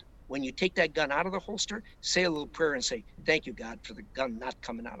night, when you take that gun out of the holster, say a little prayer and say, thank you, God, for the gun not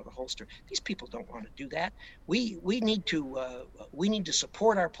coming out of the holster. These people don't want to do that. We need to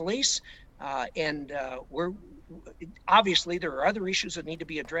support our police, and we're obviously there are other issues that need to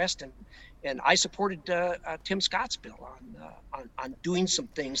be addressed, and I supported Tim Scott's bill on doing some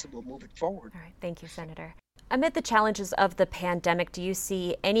things that will move it forward. All right, thank you, Senator. Amid the challenges of the pandemic, do you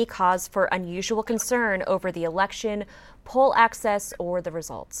see any cause for unusual concern over the election, poll access, or the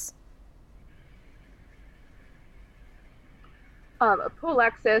results? Poll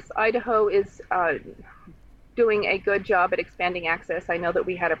access, Idaho is doing a good job at expanding access. I know that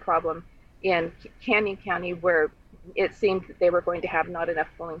we had a problem in Canyon County where it seemed that they were going to have not enough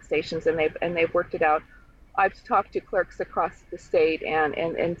polling stations, and they've worked it out. I've talked to clerks across the state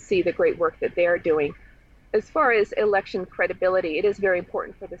and see the great work that they're doing. As far as election credibility, it is very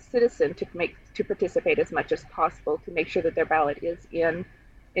important for the citizen to participate as much as possible to make sure that their ballot is in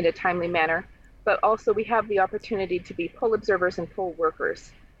a timely manner. But also we have the opportunity to be poll observers and poll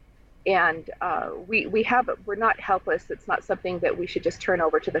workers. And we're not helpless. It's not something that we should just turn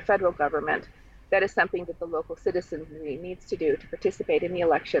over to the federal government. That is something that the local citizenry needs to do to participate in the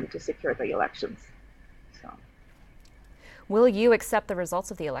election, to secure the elections. So, will you accept the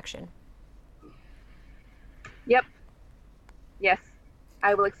results of the election? Yep. Yes,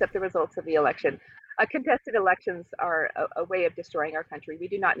 I will accept the results of the election. Contested elections are a way of destroying our country. We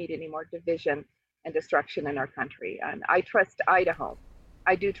do not need any more division and destruction in our country. And I trust Idaho.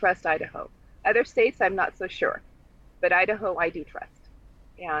 I do trust Idaho. Other states, I'm not so sure. But Idaho, I do trust.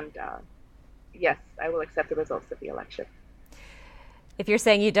 And yes, I will accept the results of the election. If you're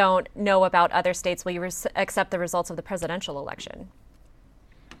saying you don't know about other states, will you accept the results of the presidential election?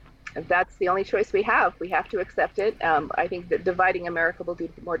 That's the only choice we have. We have to accept it. I think that dividing America will do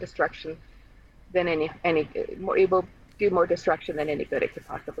more destruction than it will do more destruction than any good it could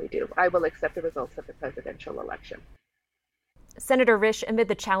possibly do. I will accept the results of the presidential election. Senator Risch, amid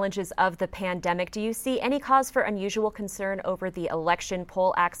the challenges of the pandemic, do you see any cause for unusual concern over the election,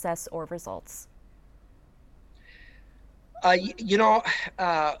 poll access, or results? In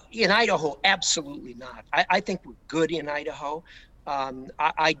Idaho, absolutely not. I think we're good in Idaho.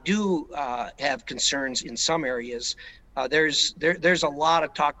 I do have concerns in some areas. There's a lot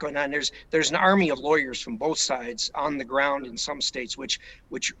of talk going on. There's an army of lawyers from both sides on the ground in some states, which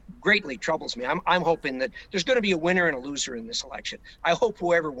greatly troubles me. I'm hoping that there's going to be a winner and a loser in this election. I hope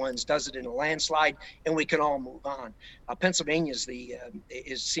whoever wins does it in a landslide, and we can all move on. Pennsylvania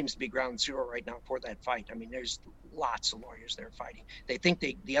seems to be ground zero right now for that fight. I mean, there's lots of lawyers there fighting. They think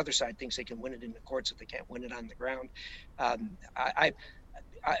the other side thinks they can win it in the courts if they can't win it on the ground.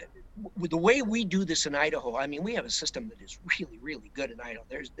 The way we do this in Idaho, I mean, we have a system that is really, really good in Idaho.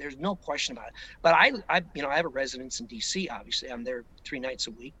 There's no question about it. But I have a residence in D.C. Obviously, I'm there 3 nights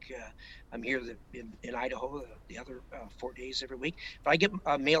a week. I'm here in Idaho the other 4 days every week. But I get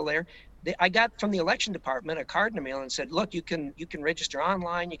mail there. I got from the election department a card in the mail and said, look, you can register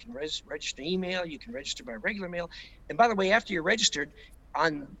online, you can register email, you can register by regular mail. And by the way, after you're registered,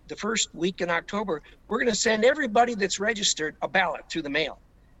 on the first week in October, we're going to send everybody that's registered a ballot through the mail.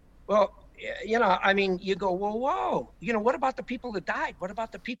 Well, I mean, you go, whoa, what about the people that died? What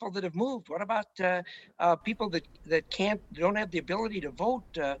about the people that have moved? What about people that don't have the ability to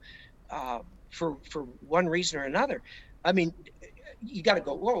vote for one reason or another? I mean, you got to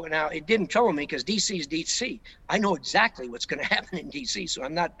go, whoa. Now, it didn't trouble me because D.C. is D.C. I know exactly what's going to happen in D.C., so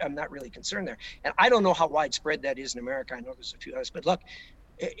I'm not really concerned there. And I don't know how widespread that is in America. I know there's a few others, but look,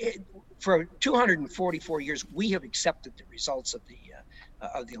 for 244 years, we have accepted the results of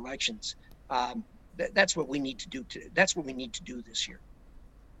the elections. That's what we need to do. That's what we need to do this year.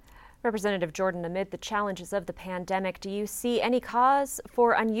 Representative Jordan, amid the challenges of the pandemic, do you see any cause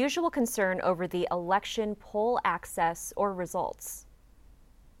for unusual concern over the election, poll access, or results?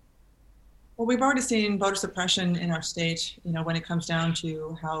 Well, we've already seen voter suppression in our state, when it comes down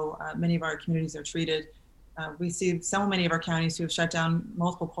to how many of our communities are treated. We see so many of our counties who have shut down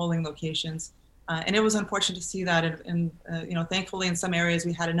multiple polling locations. And it was unfortunate to see that. And thankfully, in some areas,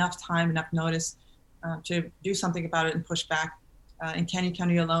 we had enough time, enough notice to do something about it and push back. In Canyon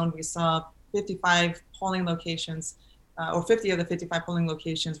County alone, we saw 55 polling locations, or 50 of the 55 polling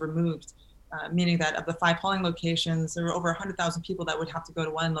locations removed, meaning that of the 5 polling locations, there were over 100,000 people that would have to go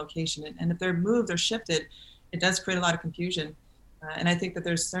to one location. And if they're moved or shifted, it does create a lot of confusion. And I think that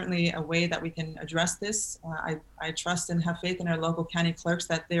there's certainly a way that we can address this. I trust and have faith in our local county clerks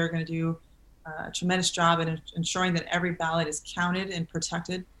that they are going to do a tremendous job in ensuring that every ballot is counted and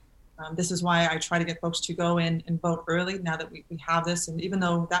protected. This is why I try to get folks to go in and vote early now that we have this. And even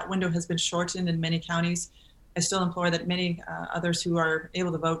though that window has been shortened in many counties, I still implore that many others who are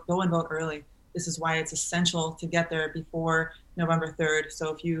able to vote, go and vote early. This is why it's essential to get there before November 3rd.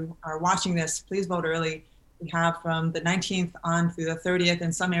 So if you are watching this, please vote early. We have from the 19th on through the 30th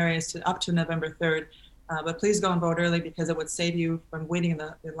in some areas to up to November 3rd. But please go and vote early because it would save you from waiting in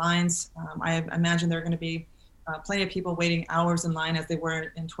the lines. I imagine there are going to be plenty of people waiting hours in line as they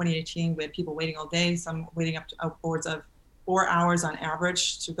were in 2018. We had people waiting all day, some waiting up to upwards of 4 hours on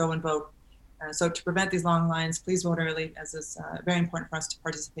average to go and vote. So to prevent these long lines, please vote early, as it's very important for us to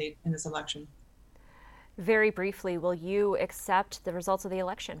participate in this election. Very briefly, will you accept the results of the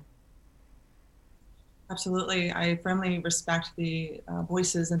election? Absolutely. I firmly respect the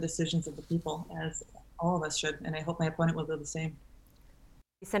voices and decisions of the people, as all of us should, and I hope my opponent will do the same.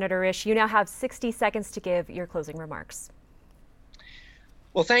 Senator Risch, you now have 60 seconds to give your closing remarks.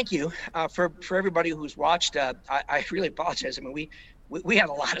 Well, thank you for everybody who's watched. I really apologize. I mean, we had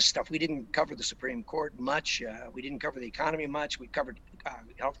a lot of stuff. We didn't cover the Supreme Court much. We didn't cover the economy much. We covered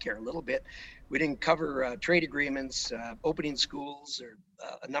healthcare a little bit. We didn't cover trade agreements, opening schools, or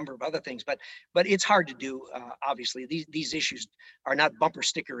a number of other things. But it's hard to do. Obviously, these issues are not bumper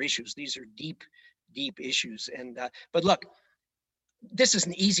sticker issues. These are deep issues. And but look, this is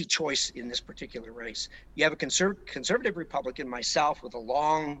an easy choice in this particular race. You have a conservative Republican, myself, with a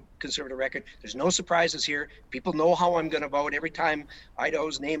long conservative record. There's no surprises here. People know how I'm going to vote every time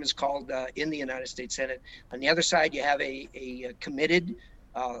Idaho's name is called in the United States Senate. On the other side, you have a committed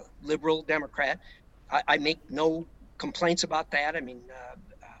liberal Democrat. I make no complaints about that. I mean,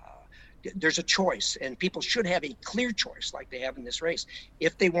 there's a choice, and people should have a clear choice like they have in this race.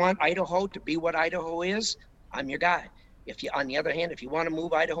 If they want Idaho to be what Idaho is, I'm your guy. If you, on the other hand, if you want to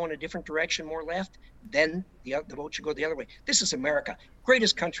move Idaho in a different direction, more left, then the vote should go the other way. This is America,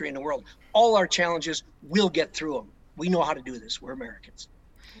 greatest country in the world. All our challenges, we'll get through them. We know how to do this. We're Americans.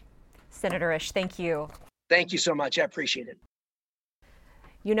 Senator Risch, thank you. Thank you so much. I appreciate it.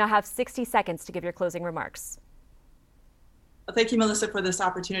 You now have 60 seconds to give your closing remarks. Well, thank you, Melissa, for this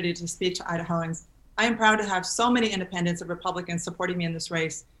opportunity to speak to Idahoans. I am proud to have so many independents and Republicans supporting me in this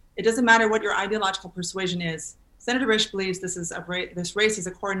race. It doesn't matter what your ideological persuasion is. Senator Risch believes this race is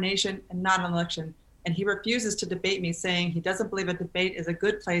a coronation and not an election, and he refuses to debate me, saying he doesn't believe a debate is a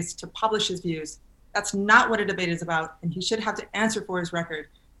good place to publish his views. That's not what a debate is about, and he should have to answer for his record.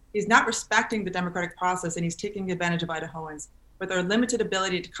 He's not respecting the democratic process, and he's taking advantage of Idahoans. With our limited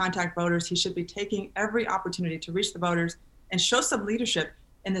ability to contact voters, he should be taking every opportunity to reach the voters and show some leadership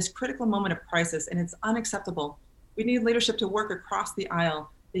in this critical moment of crisis, and it's unacceptable. We need leadership to work across the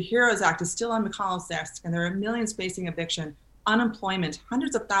aisle. The HEROES Act is still on McConnell's desk, and there are millions facing eviction, unemployment,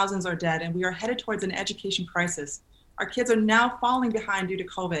 hundreds of thousands are dead, and we are headed towards an education crisis. Our kids are now falling behind due to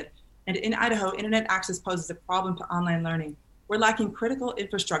COVID, and in Idaho, internet access poses a problem to online learning. We're lacking critical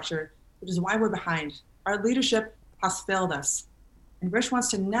infrastructure, which is why we're behind. Our leadership has failed us. And Risch wants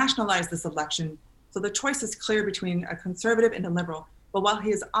to nationalize this election, so the choice is clear between a conservative and a liberal. But while he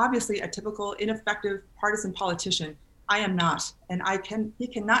is obviously a typical ineffective partisan politician, I am not, and he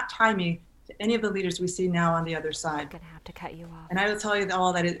cannot tie me to any of the leaders we see now on the other side. I'm going to have to cut you off. And I will tell you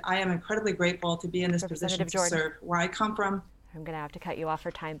all that I am incredibly grateful to be in this position to serve where I come from. I'm going to have to cut you off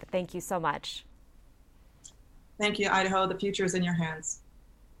for time, but thank you so much. Thank you, Idaho. The future is in your hands.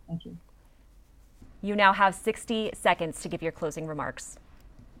 Thank you. You now have 60 seconds to give your closing remarks.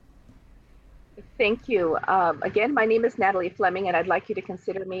 Thank you. Again, my name is Natalie Fleming, and I'd like you to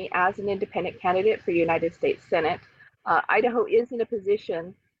consider me as an independent candidate for United States Senate. Idaho is in a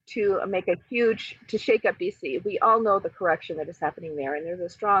position to shake up DC. We all know the corruption that is happening there, and there's a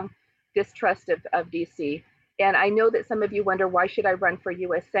strong distrust of DC. And I know that some of you wonder, why should I run for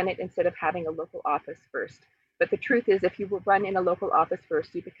U.S. Senate instead of having a local office first? But the truth is, if you will run in a local office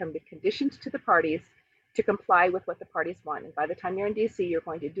first, you become conditioned to the parties to comply with what the parties want. And by the time you're in DC, you're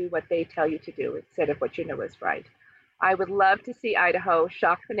going to do what they tell you to do instead of what you know is right. I would love to see Idaho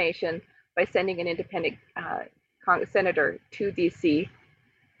shock the nation by sending an independent senator to DC.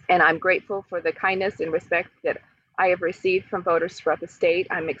 And I'm grateful for the kindness and respect that I have received from voters throughout the state.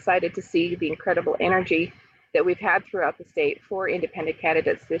 I'm excited to see the incredible energy that we've had throughout the state for independent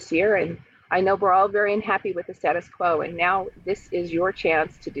candidates this year. And I know we're all very unhappy with the status quo, and now this is your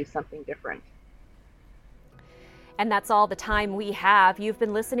chance to do something different. And that's all the time we have. You've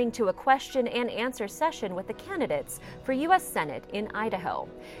been listening to a question and answer session with the candidates for U.S. Senate in Idaho.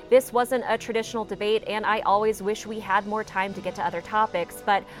 This wasn't a traditional debate, and I always wish we had more time to get to other topics,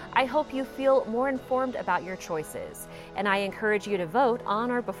 but I hope you feel more informed about your choices. And I encourage you to vote on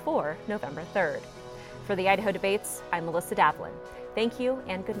or before November 3rd. For the Idaho Debates, I'm Melissa Davlin. Thank you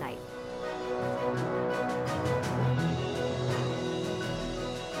and good night.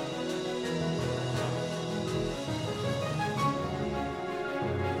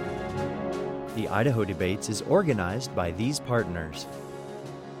 The Idaho Debates is organized by these partners.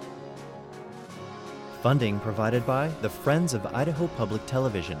 Funding provided by the Friends of Idaho Public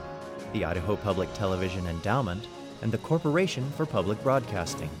Television, the Idaho Public Television Endowment, and the Corporation for Public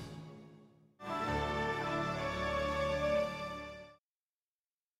Broadcasting.